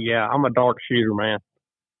 Oh yeah. I'm a dark shooter, man.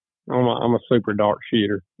 I'm a super dark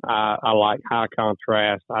shooter. I like high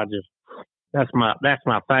contrast. That's my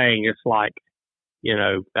thing. It's like,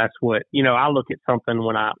 that's what, I look at something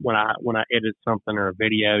when I edit something or a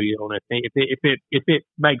video, and if it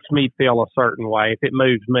makes me feel a certain way, if it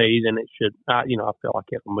moves me, then it should, I feel like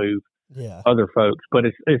it'll move other folks. But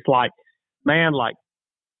it's like, man, so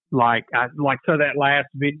that last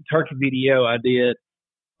turkey video I did,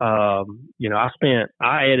 I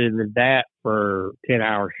edited that for 10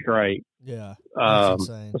 hours straight, Yeah, that's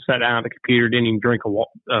insane. Sat down at the computer, didn't even drink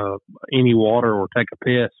any water or take a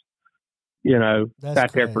piss.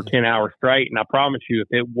 Sat there for 10 hours straight. And I promise you, if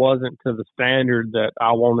it wasn't to the standard that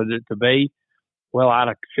I wanted it to be, well, I'd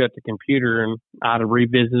have shut the computer and I'd have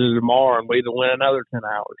revisited it tomorrow and we'd have went another 10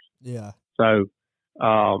 hours. Yeah. So,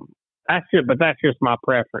 that's it. But that's just my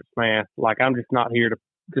preference, man. Like, I'm just not here to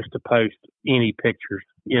post any pictures.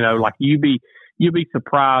 Like you'd be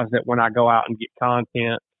surprised that when I go out and get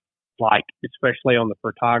content, like especially on the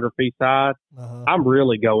photography side, I'm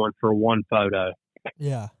really going for one photo.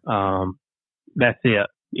 Yeah. That's it.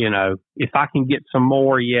 If I can get some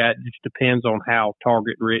more, it just depends on how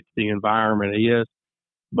target rich the environment is.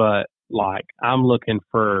 But like, I'm looking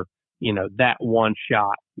for, that one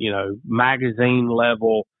shot, magazine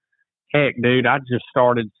level. Heck, dude, I just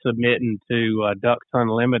started submitting to Ducks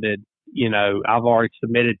Unlimited. I've already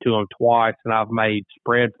submitted to them twice, and I've made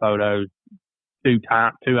spread photos two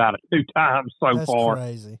out of 2 times so that's far.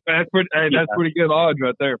 Crazy. That's pretty good odds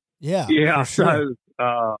right there. Yeah. Yeah. Sure.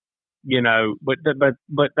 So, but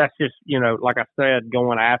that's just, like I said,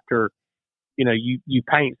 going after, you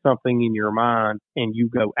paint something in your mind and you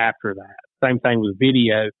go after that. Same thing with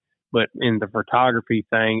video, but in the photography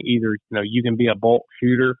thing, either, you can be a bulk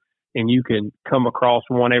shooter and you can come across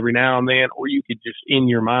one every now and then, or you could just in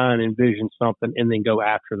your mind envision something and then go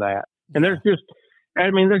after that. And there's just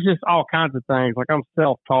all kinds of things. Like, I'm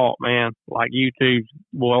self-taught, man. Like, YouTube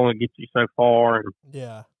will only get you so far. And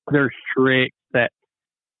there's tricks that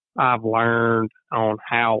I've learned on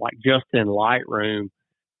how, like, just in Lightroom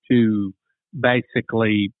to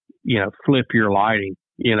basically, flip your lighting,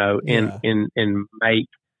 and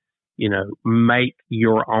make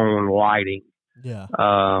your own lighting. Yeah.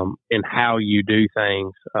 And how you do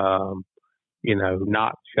things,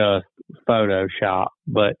 not just Photoshop,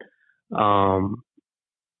 but,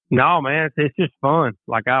 no, man, it's just fun.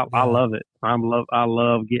 Like, I love it. I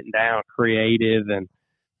love getting down creative and,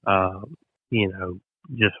 I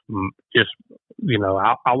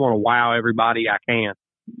want to wow everybody I can.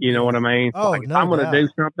 You know what I mean? Oh, like, no if I'm going to do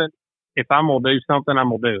something, I'm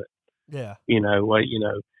going to do it. Yeah.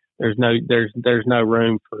 There's no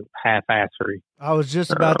room for half-assery. I was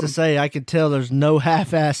just about to say, I could tell there's no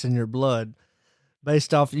half-ass in your blood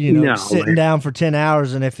based off, sitting down for 10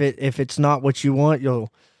 hours. And if it's not what you want,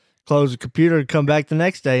 you'll close the computer and come back the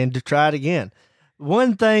next day and to try it again.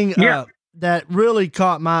 One thing that really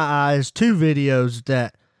caught my eye is 2 videos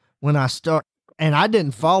that when I start, and I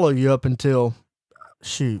didn't follow you up until,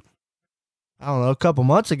 I don't know, a couple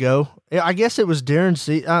months ago. I guess it was during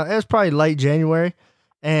it was probably late January.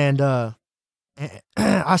 And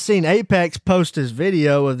I seen Apex post his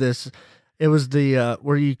video of this. It was the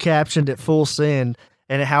where you captioned it full send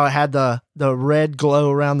and how it had the red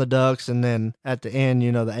glow around the ducks, and then at the end,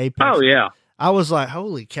 the Apex. Oh yeah. I was like,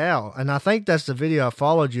 holy cow. And I think that's the video I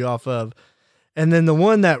followed you off of. And then the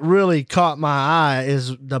one that really caught my eye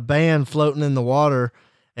is the band floating in the water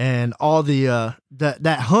and all the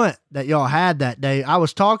that hunt that y'all had that day. I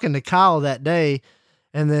was talking to Kyle that day.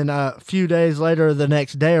 And then a few days later, the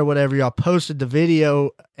next day or whatever, y'all posted the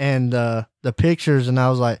video and the pictures, and I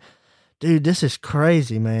was like, "Dude, this is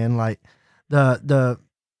crazy, man!" Like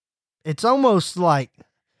it's almost like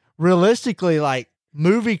realistically like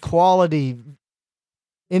movie quality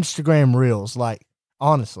Instagram reels. Like,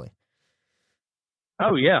 honestly.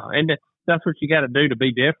 Oh yeah, and that's what you got to do to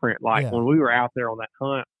be different. Like when we were out there on that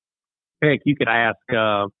hunt, heck, you could ask.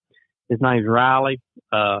 His name's Riley.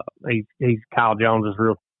 He's Kyle Jones's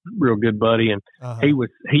real good buddy, and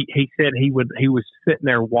he said he was sitting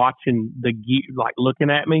there watching the gear, like looking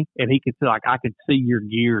at me, and he could see, like, I could see your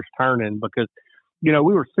gears turning because, we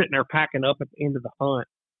were sitting there packing up at the end of the hunt,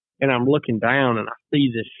 and I'm looking down and I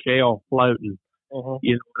see this shell floating. You know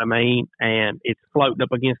what I mean? And it's floating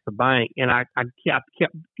up against the bank, and I kept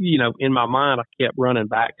in my mind I kept running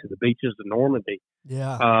back to the beaches of Normandy.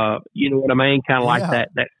 Yeah. You know what I mean? Kind of like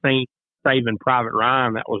that scene Saving Private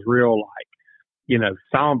Ryan that was real, like,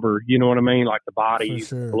 somber, you know what I mean? Like the body,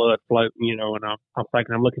 blood floating, and I'm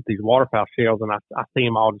thinking, I'm looking at these waterfowl shells and I see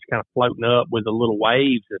them all just kind of floating up with the little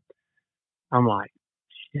waves. And I'm like,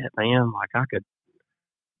 shit, man, like I could,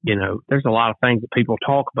 there's a lot of things that people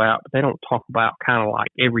talk about, but they don't talk about kind of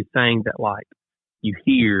like everything that like you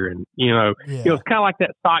hear. And, it's kind of like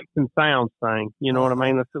that sights and sounds thing. You know what I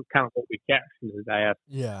mean? That's kind of what we captioned it as.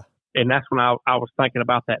 Yeah. And that's when I was thinking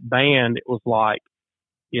about that band. It was like,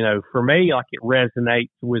 for me, like it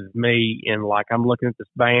resonates with me. And like, I'm looking at this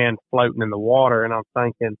band floating in the water and I'm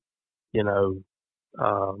thinking,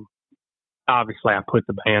 obviously I put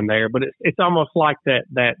the band there, but it's almost like that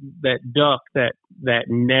duck that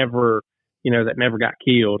never, that never got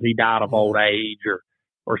killed. He died of old age or,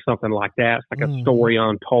 or something like that. It's like a story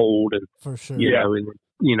untold, and for sure,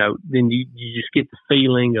 then you just get the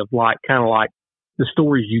feeling of like kind of like the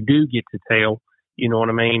stories you do get to tell, you know what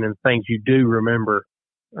I mean, and things you do remember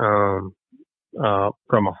from a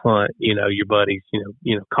hunt. Your buddies,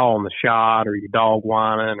 calling the shot, or your dog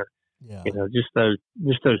whining, or just those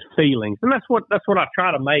feelings, and that's what I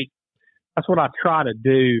try to make. That's what I try to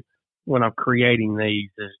do when I'm creating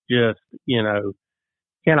these. Is just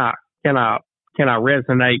can I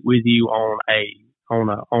resonate with you on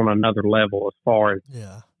another level as far as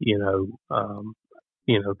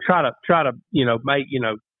try to make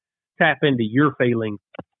tap into your feelings,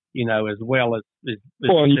 as well as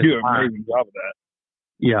well, you do an amazing job of that.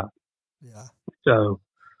 Yeah. So,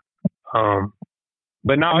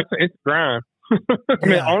 but no, it's grind. I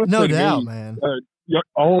mean, honestly, no doubt, man.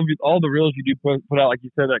 All the reels you do put out, like you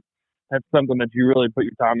said, that's something that you really put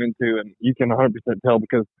your time into, and you can 100% tell,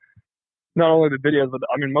 because not only the videos, but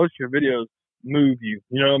I mean, most of your videos move you.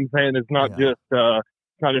 You know what I'm saying? It's not just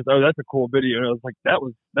kind of, oh, that's a cool video. And I was like,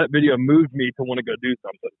 that video moved me to want to go do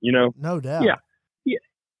something. No doubt.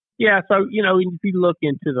 Yeah. So if you look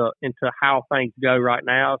into how things go right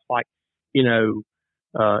now, it's like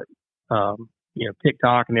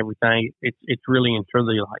TikTok and everything. It's really and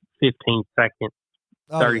truly like 15 seconds,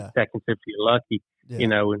 30 seconds if you're lucky.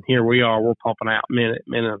 And here we are, we're pumping out minute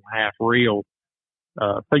and a half reels.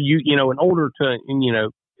 So in order to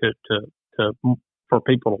for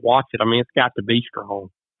people to watch it, I mean, it's got to be strong.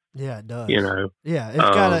 Yeah, it does.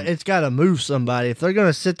 It's gotta move somebody. If they're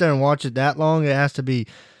gonna sit there and watch it that long, it has to be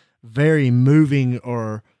very moving,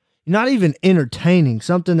 or not even entertaining.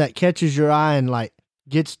 Something that catches your eye and like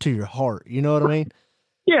gets to your heart. You know what I mean?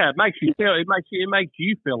 Yeah, it makes you feel. It makes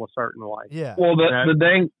you feel a certain way. Yeah. Well, the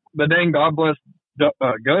dang God Bless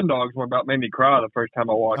Gun Dogs one about made me cry the first time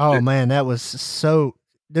I watched it. Oh man, that was so,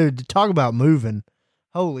 dude. Talk about moving.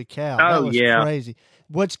 Holy cow, that was crazy.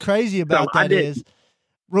 What's crazy about that is,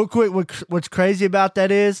 real quick, what's crazy about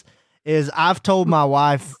that is I've told my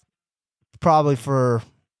wife probably for,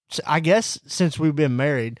 I guess, since we've been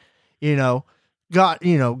married,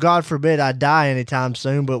 God forbid I die anytime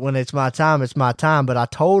soon, but when it's my time, it's my time. But I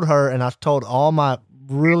told her, and I've told all my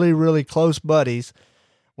really, really close buddies,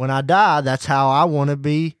 when I die, that's how I want to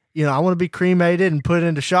be. I want to be cremated and put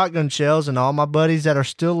into shotgun shells, and all my buddies that are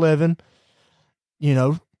still living,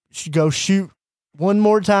 should go shoot one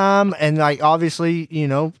more time. And like, obviously,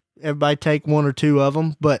 everybody take one or two of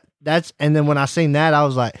them, and then when I seen that, I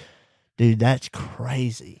was like, dude, that's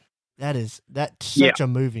crazy. That's such a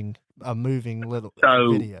moving little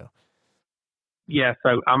video. Yeah.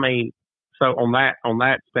 So, I mean, on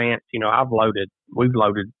that stance, we've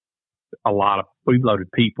loaded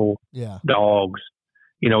people, dogs.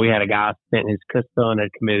 We had a guy that his son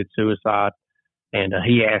had committed suicide, and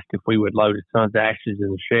he asked if we would load his son's ashes in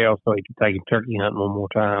the shell so he could take him turkey hunting one more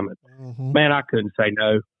time. And, man, I couldn't say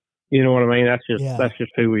no. You know what I mean? That's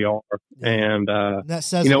just who we are. Yeah. And that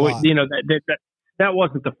says a lot. That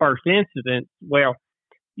wasn't the first incident. Well,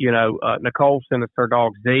 Nicole sent us her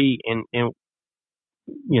dog Z, and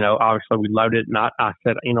obviously we loaded it, and I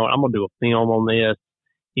said, I'm gonna do a film on this,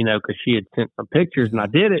 because she had sent some pictures, and I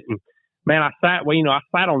did it, and man, I sat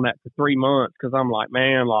on that for 3 months, because I'm like,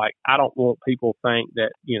 man, like, I don't want people to think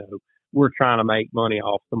that, we're trying to make money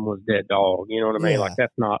off someone's dead dog. You know what I mean? Like,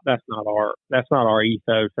 that's not our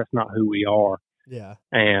ethos. That's not who we are. Yeah.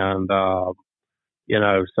 And, but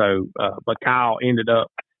Kyle ended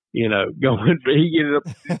up, he ended up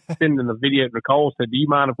sending the video to Nicole, said, do you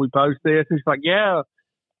mind if we post this? And he's like, yeah.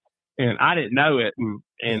 And I didn't know it. And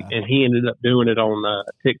he ended up doing it on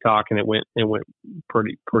TikTok, and it went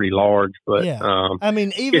pretty large. But I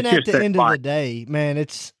mean, even at the end of the day, man,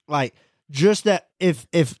 it's like just that if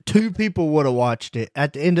two people would have watched it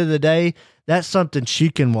at the end of the day, that's something she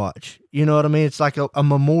can watch. You know what I mean? It's like a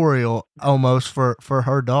memorial almost for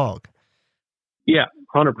her dog. Yeah,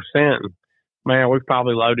 100%. Man, we've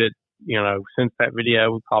probably loaded, since that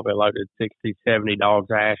video, we probably loaded 60, 70 dogs'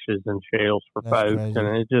 ashes and shells for that's folks. Crazy.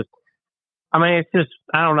 And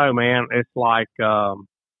I don't know, man. It's like,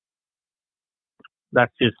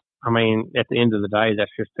 that's just, at the end of the day,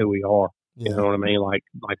 that's just who we are. Yeah. You know what I mean? Like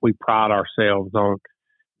we pride ourselves on,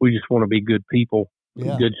 we just want to be good people,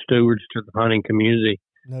 good stewards to the hunting community.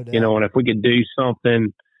 No doubt. And if we could do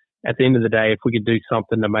something, at the end of the day, if we could do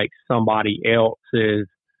something to make somebody else's,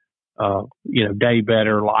 day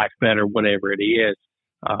better, life better, whatever it is,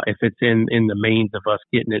 if it's in the means of us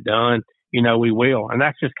getting it done, we will. And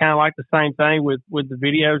that's just kind of like the same thing with the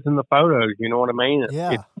videos and the photos. You know what I mean?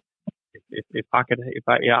 Yeah. I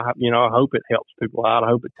hope it helps people out. I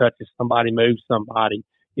hope it touches somebody, moves somebody,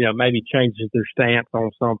 maybe changes their stance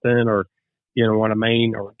on something, or, You know what I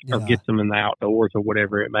mean? Or gets them in the outdoors or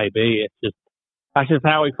whatever it may be. That's just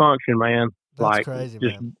how we function, man. That's like crazy,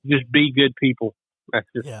 man. Just be good people. That's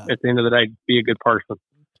just at the end of the day, be a good person.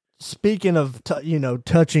 Speaking of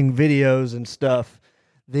touching videos and stuff,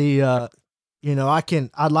 I'd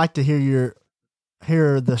like to hear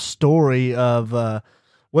the story of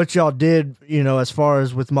what y'all did, as far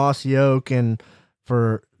as with Mossy Oak and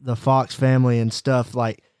for the Fox family and stuff.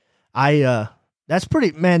 Like that's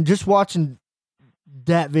pretty, man, just watching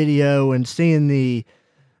that video and seeing the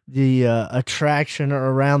attraction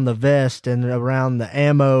around the vest and around the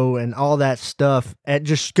ammo and all that stuff, it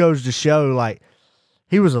just goes to show, like,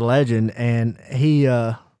 he was a legend. And he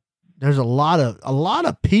there's a lot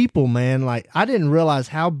of people, man. Like, I didn't realize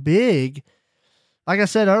how big, like I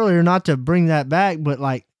said earlier, not to bring that back, but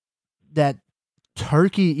like that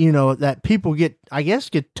turkey, that people get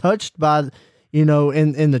touched by,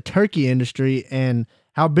 in the turkey industry, and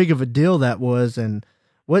how big of a deal that was. And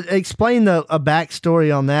explain a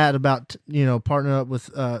backstory on that about, partnering up with,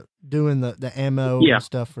 doing the ammo and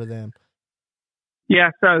stuff for them. Yeah.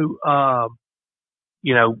 So,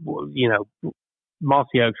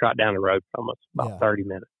 Mossy Oak's right down the road from us, about 30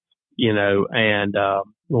 minutes, and,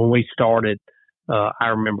 when we started, I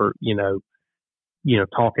remember,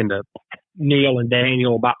 talking to Neil and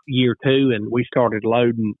Daniel about year 2, and we started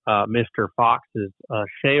loading, Mr. Fox's,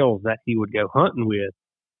 shells that he would go hunting with.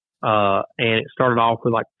 And it started off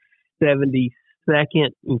with like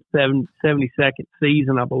 72nd and 72nd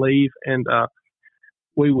season, I believe. And,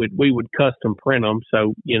 we would custom print them.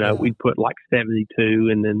 So, we'd put like 72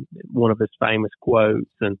 and then one of his famous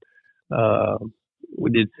quotes, and,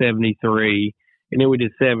 we did 73, and then we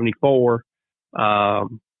did 74,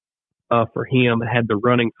 for him. It had the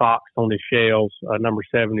running fox on his shells, number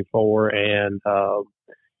 74. And,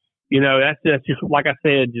 that's just, like I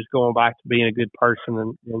said, just going back to being a good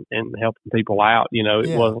person and helping people out.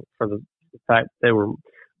 It wasn't for the fact that they were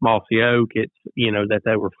Mossy Oak. It's, that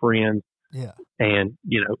they were friends. Yeah. And,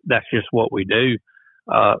 that's just what we do.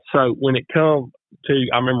 So when it comes to,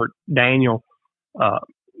 I remember Daniel,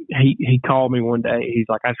 he called me one day. He's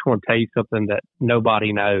like, I just want to tell you something that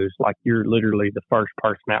nobody knows. Like, you're literally the first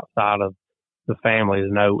person outside of the family to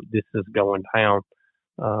know this is going down.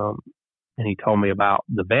 And he told me about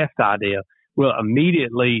the vest idea. Well,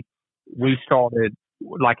 immediately we started,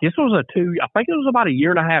 like, this was I think it was about a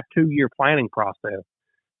 1.5, 2-year planning process.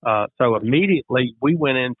 So immediately we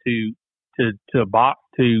went into to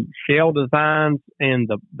shell designs and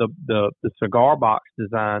the cigar box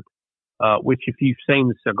design, which, if you've seen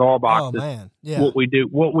the cigar boxes, what we do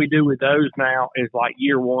with those now is, like,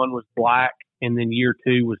 year 1 was Black, and then year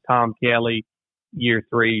 2 was Tom Kelly, year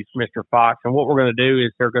 3 is Mr. Fox. And what we're going to do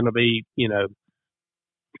is they're going to be,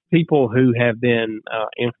 people who have been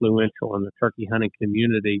influential in the turkey hunting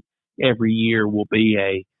community. Every year will be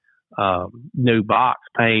a new box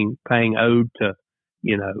paying ode to,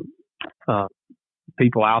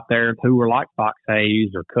 people out there who were like Fox Hayes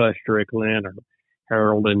or Cuss Strickland or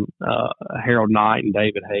Harold Knight and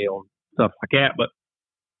David Hale and stuff like that. But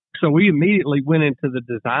so we immediately went into the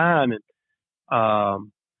design, and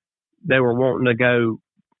they were wanting to go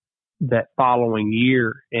that following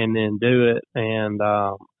year and then do it. And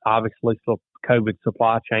obviously, so COVID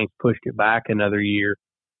supply chains pushed it back another year.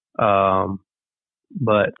 No,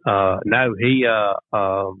 he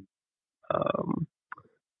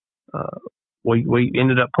we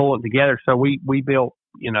ended up pulling together. So we built,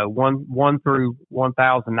 one through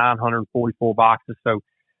 1,944 boxes. So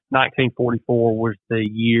 1944 was the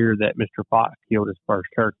year that Mr. Fox killed his first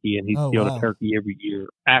turkey, and he's killed a turkey every year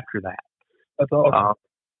after that. That's awesome.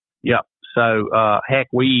 Yep. So, heck,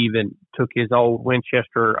 we even took his old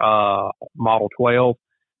Winchester Model 12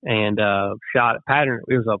 and shot it, patterned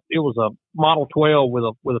it. It was a Model 12 with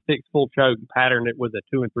a fixed full choke, and patterned it with a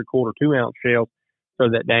 2 3/4 2-ounce shell so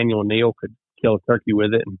that Daniel and Neil could kill a turkey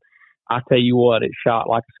with it. And I tell you what, it shot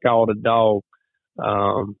like a scalded dog,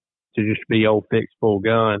 to just be old fixed full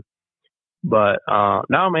gun. But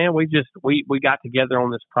no, man, we got together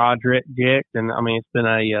on this project, and I mean,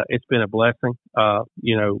 it's been a blessing.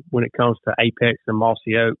 When it comes to Apex and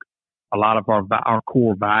Mossy Oak, a lot of our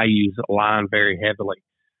core values align very heavily.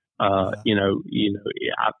 I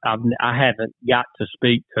haven't got to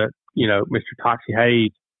speak to Mr. Toxie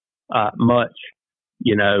Hayes much.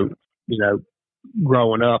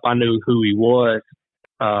 Growing up, I knew who he was,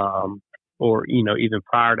 or even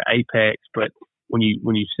prior to Apex, but when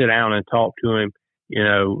you sit down and talk to him,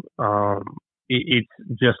 it's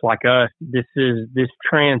just like us. This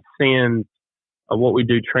transcends what we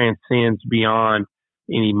do, transcends beyond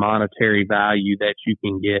any monetary value that you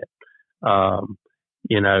can get.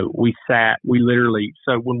 we literally,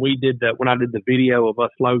 so when I did the video of us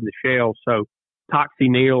loading the shells, so Toxie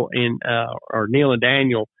Neil and, or Neil and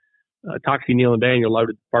Daniel, Toxie Neil and Daniel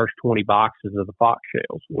loaded the first 20 boxes of the Fox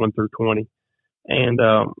shells, 1 through 20. And,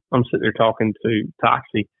 I'm sitting there talking to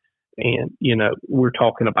Toxie, and, we're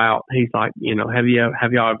talking about, he's like, have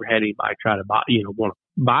y'all ever had anybody try to buy, want to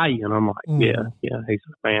buy you? And I'm like, yeah. He's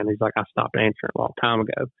a fan. He's like, I stopped answering a long time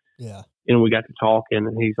ago. Yeah. And we got to talking,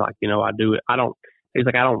 and he's like, I do it. I don't,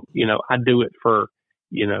 I do it for,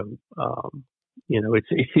 it's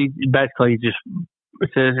basically just,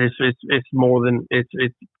 it's more than,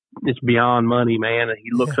 it's beyond money, man. And he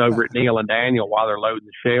looks over at Neil and Daniel while they're loading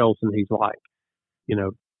the shells, and he's like,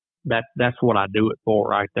 that's what I do it for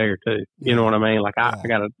right there too. You know what I mean? Like I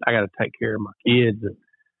gotta take care of my kids. And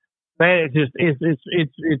man,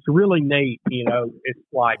 it's really neat. It's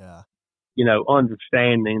like,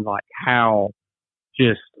 understanding like how,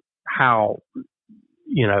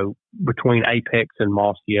 between Apex and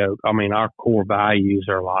Mossy Oak, I mean, our core values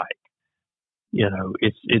are like,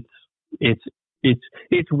 it's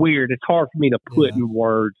weird. It's hard for me to put in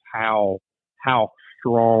words how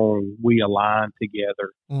strong we align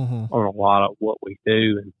together on a lot of what we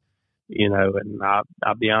do. And, and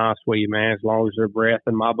I'll be honest with you, man, as long as there's breath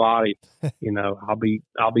in my body, I'll be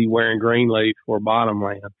wearing Greenleaf for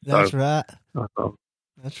Bottomland. That's right.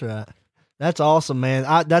 That's right. That's awesome, man.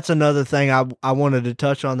 That's another thing I wanted to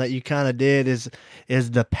touch on that you kind of did is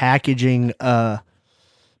the packaging,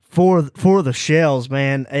 for the shells,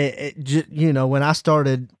 man. When I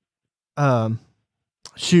started,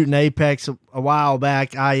 shooting Apex a while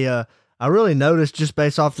back, I really noticed just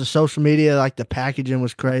based off the social media, like the packaging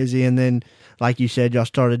was crazy. And then, like you said, y'all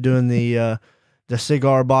started doing the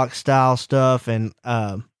cigar box style stuff. And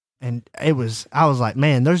I was like,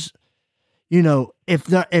 man, there's,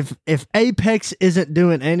 if Apex isn't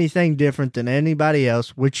doing anything different than anybody else,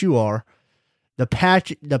 which you are, the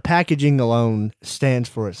packaging alone stands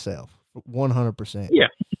for itself 100%. Yeah.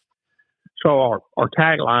 So our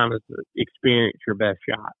tagline is experience your best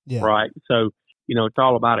shot, right? So, it's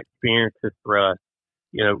all about experiences for us.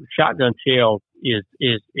 Shotgun shells is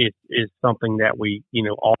something that we,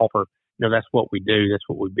 offer. That's what we do. That's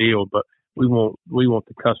what we build. But we want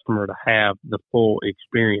the customer to have the full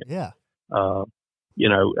experience. Yeah. I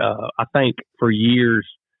think for years,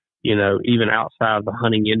 even outside of the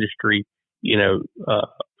hunting industry,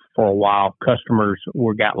 for a while, customers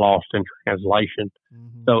got lost in translation.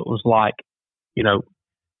 Mm-hmm. So it was like,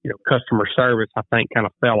 customer service, I think, kind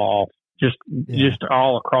of fell off just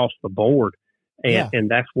all across the board. And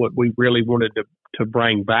that's what we really wanted to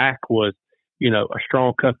bring back was, a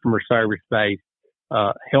strong customer service base,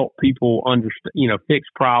 help people understand, fix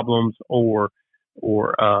problems or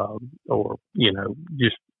have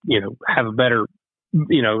a better,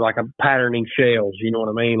 like a patterning shells, you know what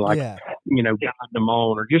I mean? Like, guide them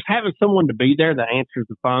on, or just having someone to be there that answers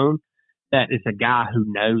the phone that is a guy who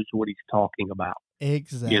knows what he's talking about.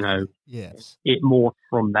 Exactly. Yes. It morphed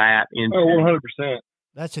from that into 100%.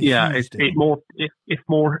 That's a huge deal. It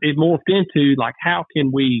morphed into like, how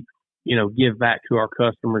can we, give back to our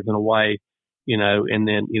customers in a way, and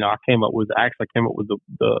then, I came up with the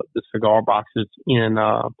cigar boxes in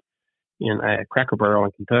Cracker Barrel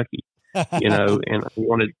in Kentucky, and I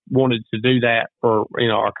wanted to do that for,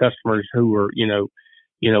 our customers who were,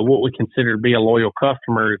 what we consider to be a loyal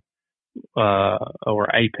customer, or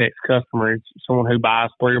Apex customer. It's someone who buys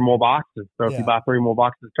 3 or more boxes. So if you buy 3 or more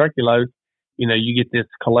boxes of turkey loads, you get this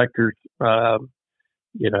collector's, cigar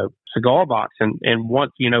box. And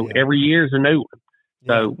once, every year is a new one.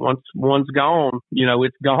 So once one's gone,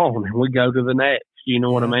 it's gone, and we go to the next. You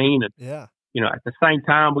know what I mean? And, at the same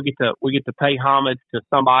time, we get to pay homage to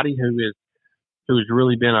somebody who's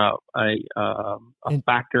really been a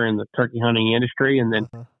factor in the turkey hunting industry, and then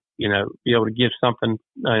be able to give something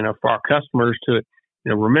for our customers to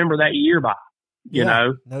remember that year by.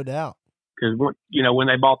 No doubt. Because when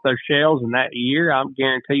they bought those shells in that year, I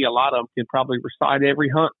guarantee you a lot of them can probably recite every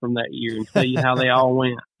hunt from that year and tell you how they all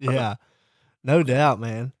went. Yeah. No doubt,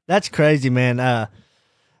 man. That's crazy, man.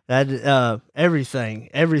 Everything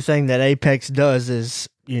that Apex does is,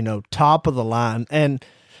 top of the line. And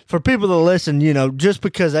for people to listen, just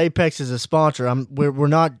because Apex is a sponsor, we're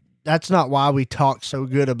not, that's not why we talk so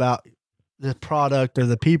good about the product or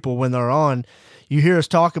the people when they're on. You hear us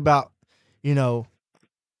talk about, the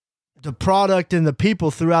product and the people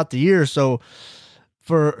throughout the year. So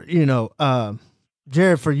for,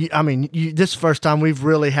 Jared, for you, this is the first time we've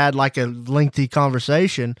really had like a lengthy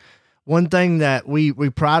conversation. One thing that we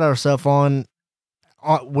pride ourselves on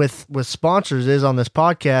with sponsors is on this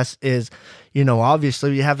podcast is, you know,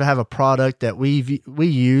 obviously you have to have a product that we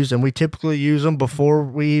use, and we typically use them before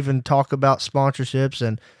we even talk about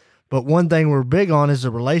sponsorships. But one thing we're big on is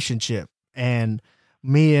a relationship. And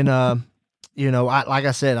me and, you know, like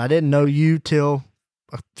I said, I didn't know you till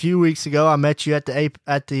a few weeks ago. I met you at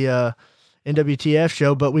the NWTF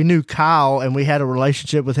show, but we knew Kyle, and we had a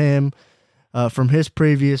relationship with him from his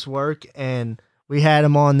previous work, and we had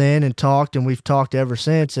him on then and talked, and we've talked ever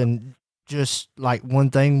since. And just like one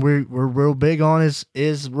thing we're real big on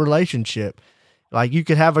is relationship. Like, you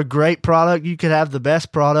could have a great product, you could have the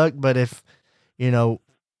best product, but if, you know,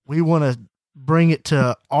 we want to bring it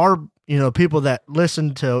to our, you know, people that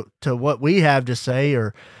listen to what we have to say,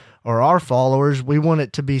 or our followers, we want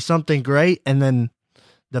it to be something great, and then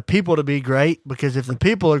the people to be great, because if the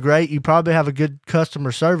people are great, you probably have a good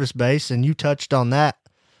customer service base, and you touched on that,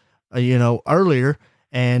 you know, earlier.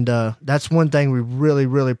 And that's one thing we really,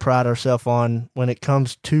 really pride ourselves on when it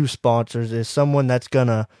comes to sponsors, is someone that's going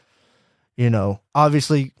to, you know,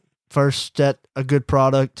 obviously first set a good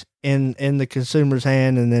product in the consumer's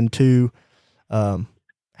hand, and then two,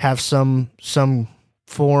 have some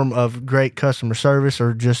form of great customer service,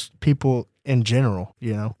 or just people in general,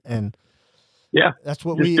 you know. And yeah, that's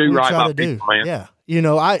what just we right try to do. people, man. Yeah. You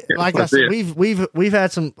know, like I said, we've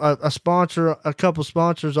had some, a couple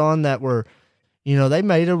sponsors on that were, you know, they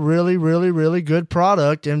made a really, really, really good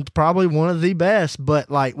product, and probably one of the best. But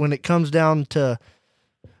like, when it comes down to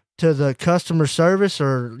the customer service,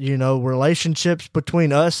 or, you know, relationships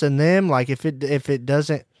between us and them, like if it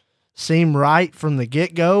doesn't seem right from the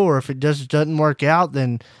get go, or if it doesn't work out,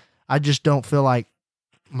 then I just don't feel like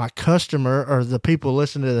my customer, or the people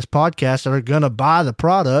listening to this podcast that are going to buy the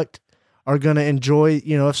product, are going to enjoy,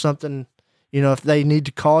 you know, if something, you know, if they need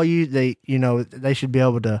to call you, they, you know, they should be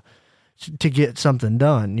able to get something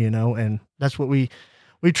done, you know. And that's what we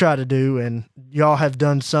try to do. And y'all have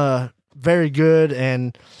done so very good.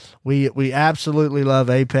 And we absolutely love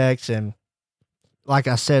Apex. And like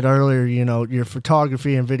I said earlier, you know, your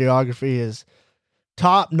photography and videography is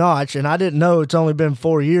top notch. And I didn't know it's only been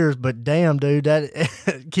 4 years, but damn, dude, that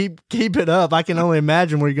keep it up. I can only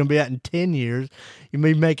imagine where you're going to be at in 10 years. You'll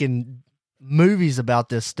be making movies about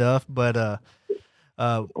this stuff. But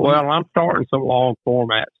well, I'm starting some long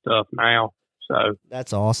format stuff now, so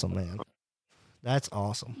that's awesome, man. That's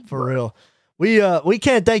awesome, for real. We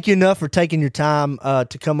can't thank you enough for taking your time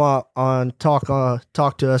to come on talk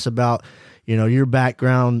to us about, you know, your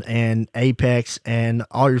background and Apex and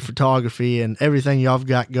all your photography and everything y'all have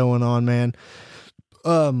got going on, man.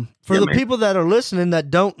 People that are listening that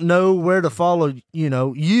don't know where to follow, you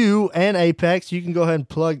know, you and Apex, you can go ahead and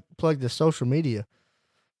plug the social media.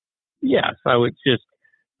 Yeah, so it's just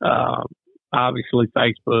obviously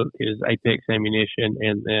Facebook is Apex Ammunition,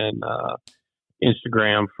 and then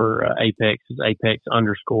Instagram for Apex is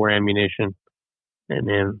Apex_ammunition, and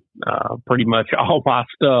then pretty much all my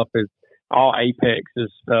stuff is all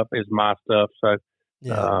Apex's stuff is my stuff. So,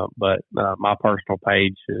 yeah. But my personal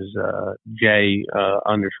page is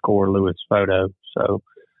J_Lewis Photo. So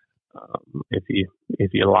if you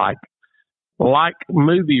like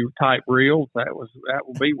movie type reels, that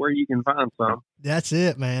will be where you can find some. That's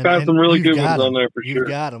it, man. Got some really good ones on there for sure. You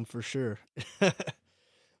got them for sure.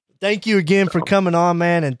 Thank you again for coming on,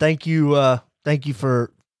 man, and thank you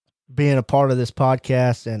for being a part of this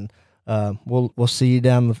podcast. And we'll see you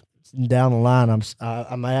down the line.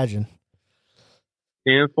 I imagine.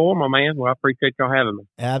 10-4, my man. Well, I appreciate y'all having me.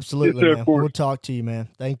 Absolutely, yes, sir, man. We'll talk to you, man.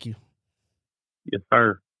 Thank you. Yes,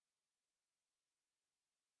 sir.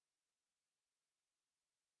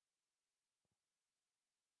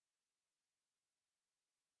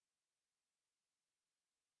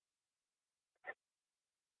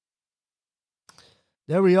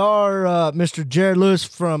 There we are, Mr. Jared Lewis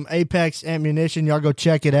from Apex Ammunition. Y'all go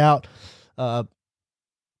check it out.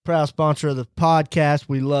 Proud sponsor of the podcast.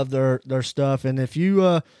 We love their stuff. And if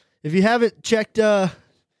you haven't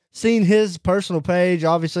seen his personal page,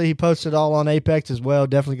 obviously he posts it all on Apex as well.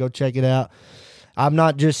 Definitely go check it out. I'm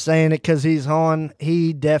not just saying it because he's on.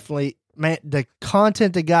 He definitely, man, the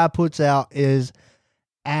content the guy puts out is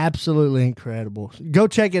absolutely incredible. Go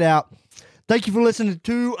check it out. Thank you for listening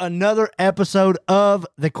to another episode of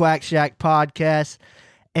the Quack Shack podcast.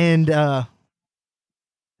 And the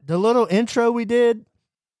little intro we did,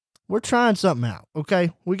 we're trying something out,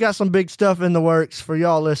 okay? We got some big stuff in the works for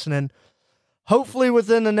y'all listening. Hopefully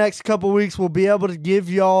within the next couple weeks, we'll be able to give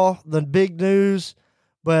y'all the big news.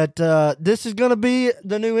 But this is going to be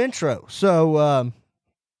the new intro. So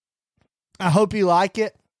I hope you like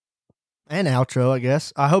it. And outro, I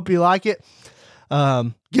guess. I hope you like it.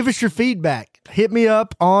 Give us your feedback. hit me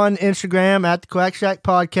up on Instagram at the Quack Shack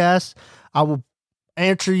Podcast. I will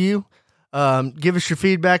answer you. Give us your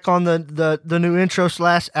feedback on the new intro /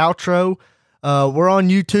 outro. We're on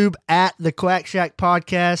YouTube at the Quack Shack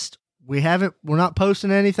Podcast. We're not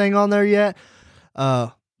posting anything on there yet.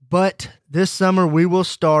 But this summer we will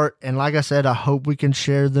start. And like I said, I hope we can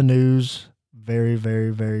share the news very,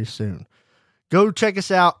 very, very soon. Go check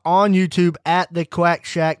us out on YouTube at the Quack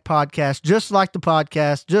Shack Podcast, just like the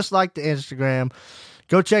podcast, just like the Instagram.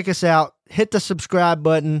 Go check us out. Hit the subscribe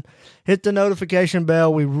button. Hit the notification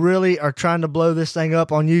bell. We really are trying to blow this thing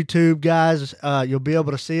up on YouTube, guys. You'll be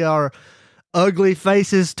able to see our ugly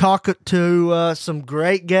faces, talk to some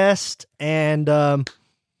great guests, and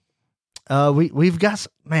we've got,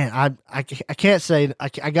 man, I can't say, I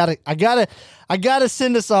gotta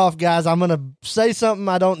send us off, guys. I'm gonna say something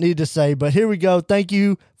I don't need to say, but here we go. Thank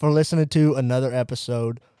you for listening to another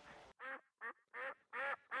episode.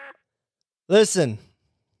 Listen,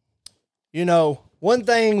 one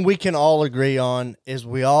thing we can all agree on is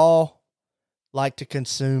we all like to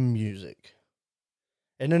consume music.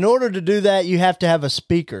 And in order to do that, you have to have a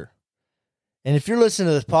speaker. And if you're listening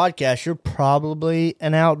to this podcast, you're probably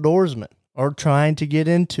an outdoorsman or trying to get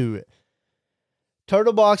into it.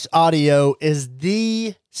 Turtlebox Audio is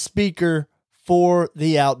the speaker for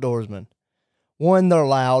the outdoorsman. One, they're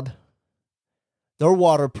loud, they're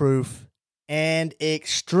waterproof, and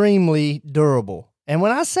extremely durable. And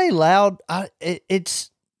when I say loud,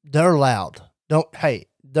 they're loud.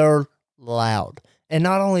 They're loud. And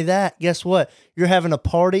not only that, guess what? You're having a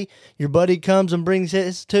party, your buddy comes and brings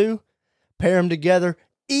his too, pair them together,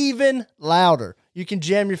 even louder. You can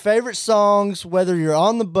jam your favorite songs, whether you're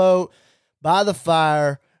on the boat, by the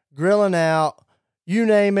fire, grilling out, you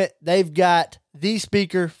name it. They've got the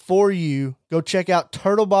speaker for you. Go check out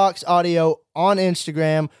Turtlebox Audio on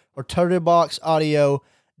Instagram or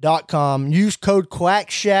turtleboxaudio.com. Use code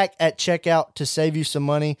QuackShack at checkout to save you some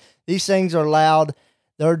money. These things are loud.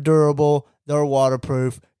 They're durable. They're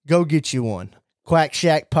waterproof. Go get you one. Quack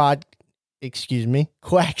Shack.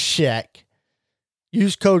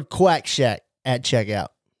 Use code QuackShack at checkout.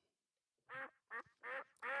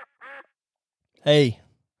 Hey,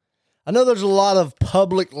 I know there's a lot of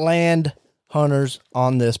public land hunters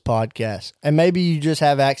on this podcast, and maybe you just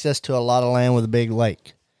have access to a lot of land with a big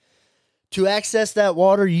lake. To access that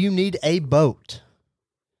water, you need a boat.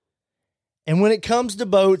 And when it comes to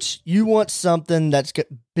boats, you want something that's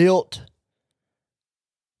built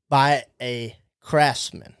by a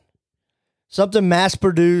craftsman. Something mass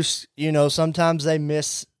produced, sometimes they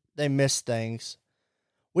miss things.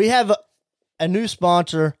 We have a new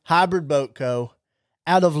sponsor, Hybrid Boat Co.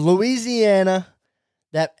 out of Louisiana,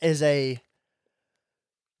 that is a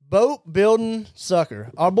boat building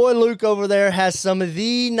sucker. Our boy Luke over there has some of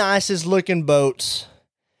the nicest looking boats.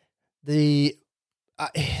 It's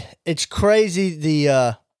crazy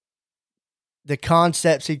the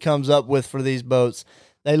concepts he comes up with for these boats.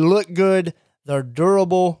 They look good, they're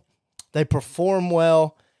durable, they perform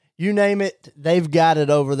well. You name it, they've got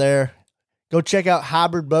it over there. Go check out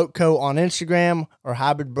Hybrid Boat Co. on Instagram or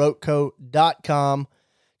hybridboatco.com.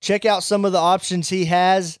 Check out some of the options he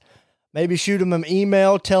has. Maybe shoot him an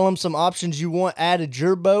email. Tell him some options you want added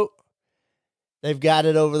your boat. They've got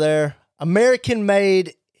it over there. American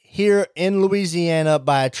made here in Louisiana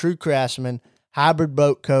by a true craftsman.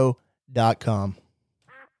 hybridboatco.com.